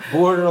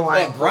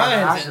borderline. Like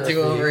Brian's into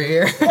pornography. over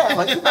here. Yeah,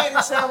 like you made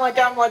it sound like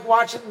I'm like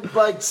watching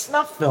like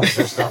snuff films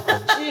or something.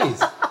 Jeez.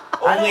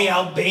 Only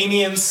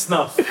Albanian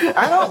snuff.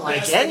 I don't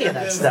like any of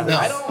that business. stuff. No.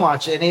 I don't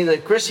watch any of the.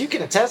 Chris, you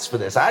can attest for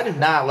this. I do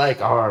not like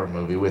a horror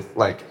movie with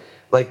like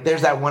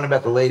there's that one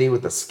about the lady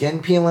with the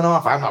skin peeling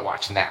off. I'm not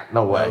watching that.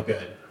 No way. Oh,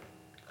 good.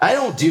 I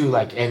don't do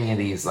like any of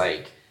these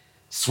like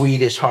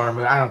Swedish horror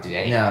movies. I don't do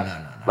any.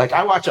 No. Like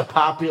I watch a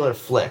popular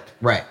flick.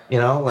 Right. You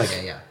know, like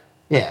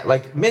yeah.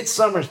 Like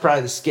Midsummer is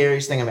probably the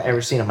scariest thing I've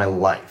ever seen in my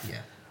life. Yeah.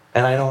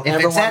 And I don't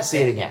ever want to see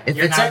it again. If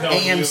You're it's not at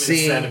going Human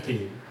AMC.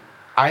 Centipede.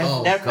 I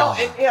never. God.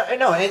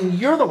 And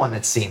you're the one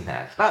that's seen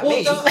that, not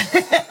me.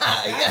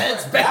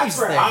 It's That's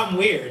where I'm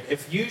weird.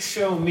 If you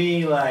show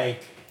me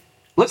like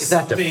Look at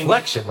that something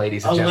deflection,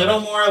 ladies and a gentlemen.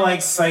 little more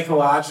like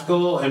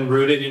psychological and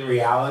rooted in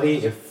reality,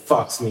 it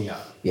fucks me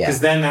up. Yeah.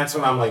 Because then that's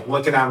when I'm like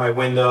looking out my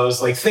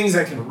windows, like things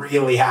that can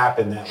really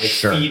happen that like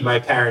feed my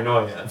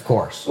paranoia. Of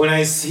course. When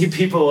I see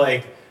people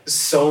like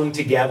sewn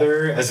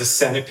together as a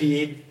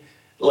centipede,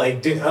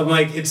 like dude, I'm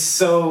like it's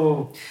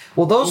so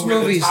those over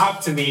movies the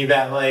top to me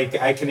that like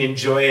I can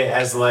enjoy it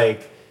as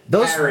like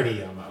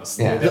parody almost.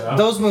 Yeah. You know?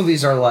 Those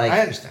movies are like. I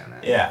understand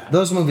that. Yeah.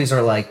 Those movies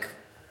are like,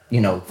 you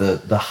know,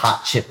 the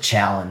hot chip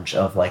challenge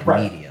of like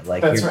media.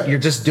 Like you're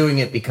just doing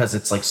it because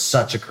it's like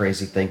such a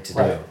crazy thing to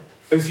do.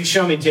 If you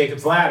show me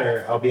Jacob's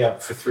Ladder, I'll be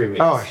up for 3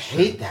 weeks. Oh, I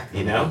hate that.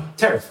 You know?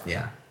 Terrifying.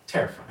 Yeah.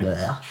 Terrifying.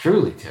 Yeah.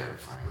 Truly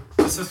terrifying.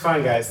 This was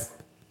fun, guys.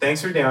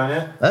 Thanks for doing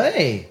it.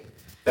 Hey,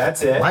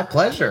 That's it. my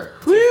pleasure.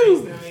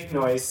 Woo! Gonna make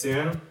noise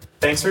soon.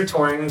 Thanks for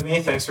touring with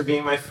me. Thanks for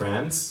being my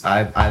friends.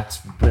 It's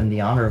been the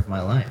honor of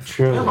my life.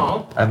 Truly.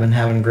 No. I've been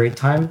having a great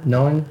time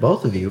knowing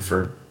both of you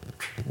for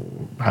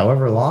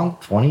however long,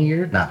 20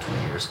 years? Not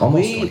 20 years,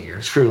 almost 20 We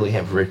years. truly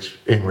have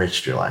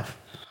enriched your life.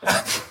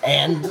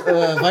 And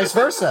vice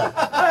versa.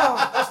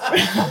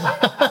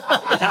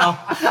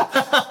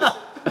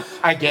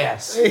 I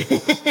guess.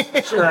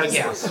 Sure, I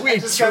guess. We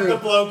just got the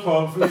blow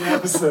quote for the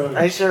episode.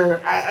 I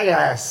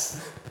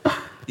guess.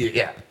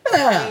 Yeah.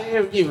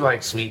 You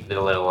like sweetened it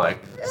a little, like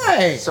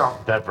salt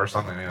and pepper or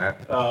something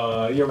like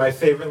that. You're my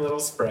favorite little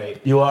Sprite.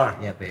 You are.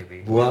 Yeah,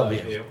 baby. Love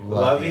you.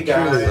 Love you Truly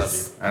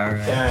guys. love you. All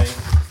right. Okay.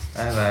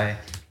 Bye-bye.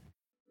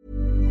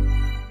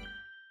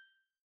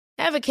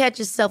 Ever catch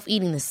yourself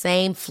eating the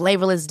same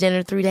flavorless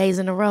dinner 3 days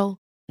in a row?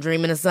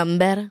 Dreaming of something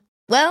better?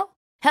 Well,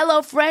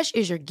 HelloFresh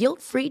is your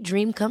guilt-free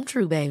dream come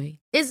true, baby.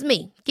 It's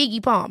me,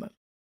 Keke Palmer.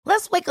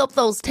 Let's wake up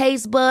those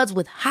taste buds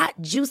with hot,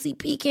 juicy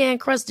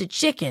pecan-crusted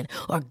chicken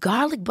or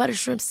garlic butter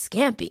shrimp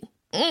scampi.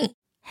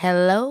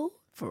 Hello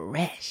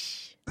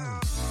Fresh.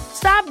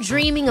 Stop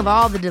dreaming of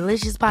all the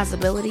delicious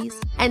possibilities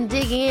and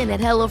dig in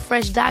at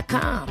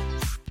HelloFresh.com.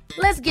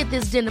 Let's get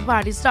this dinner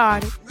party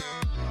started.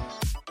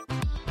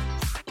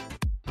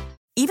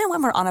 Even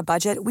when we're on a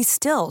budget, we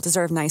still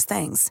deserve nice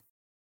things.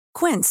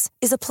 Quince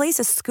is a place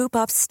to scoop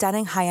up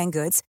stunning high-end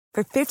goods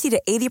for 50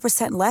 to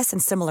 80% less than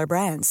similar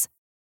brands.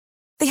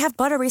 They have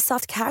buttery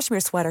soft cashmere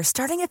sweaters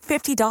starting at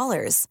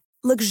 $50,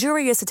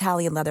 luxurious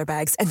Italian leather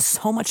bags, and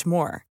so much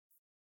more.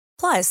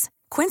 Plus,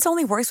 Quince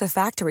only works with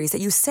factories that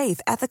use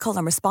safe, ethical,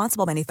 and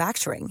responsible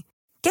manufacturing.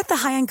 Get the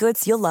high-end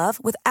goods you'll love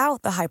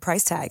without the high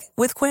price tag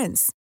with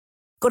Quince.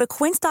 Go to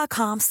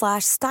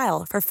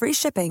quince.com/style for free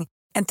shipping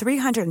and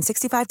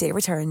 365-day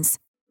returns.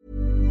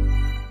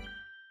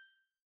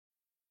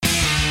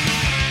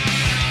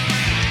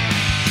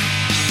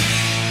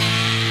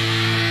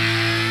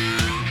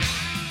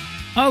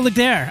 Oh, look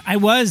there. I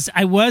was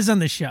on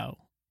the show.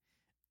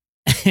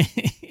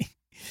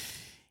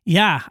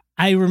 Yeah,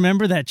 I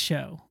remember that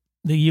show.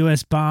 The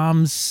U.S.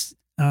 Bombs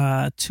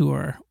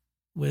tour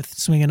with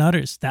Swingin'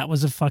 Utters. That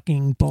was a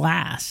fucking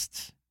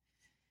blast.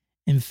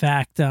 In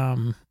fact,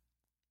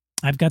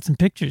 I've got some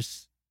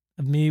pictures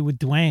of me with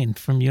Dwayne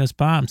from U.S.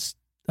 Bombs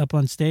up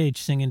on stage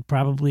singing,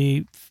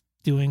 probably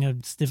doing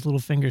a Stiff Little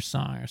Fingers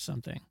song or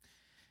something.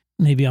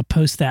 Maybe I'll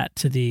post that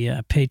to the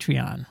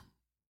Patreon.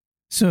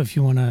 So if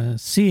you want to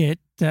see it,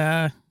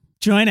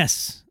 join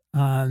us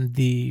on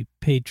the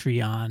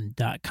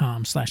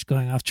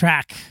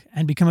patreon.com/goingofftrack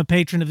and become a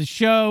patron of the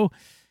show.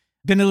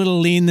 Been a little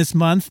lean this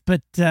month,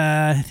 but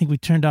I think we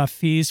turned off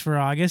fees for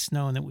August,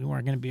 knowing that we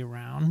weren't going to be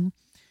around.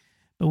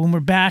 But when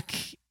we're back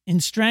in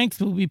strength,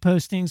 we'll be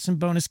posting some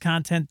bonus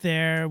content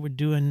there. We're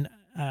doing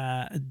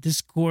a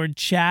Discord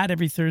chat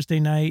every Thursday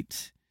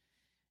night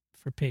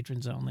for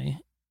patrons only.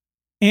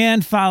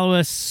 And follow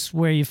us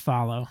where you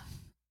follow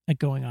at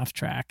Going Off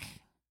Track.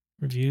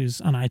 Reviews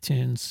on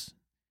iTunes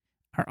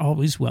are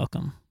always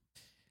welcome,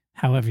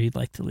 however you'd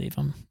like to leave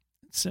them.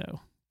 So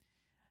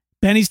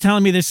Benny's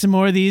telling me there's some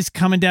more of these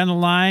coming down the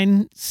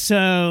line,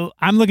 so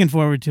I'm looking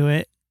forward to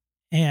it.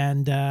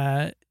 And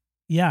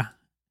yeah,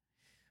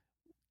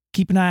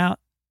 keep an eye out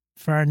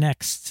for our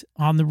next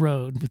On the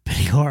Road with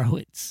Benny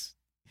Horowitz.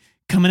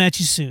 Coming at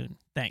you soon.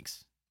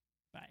 Thanks.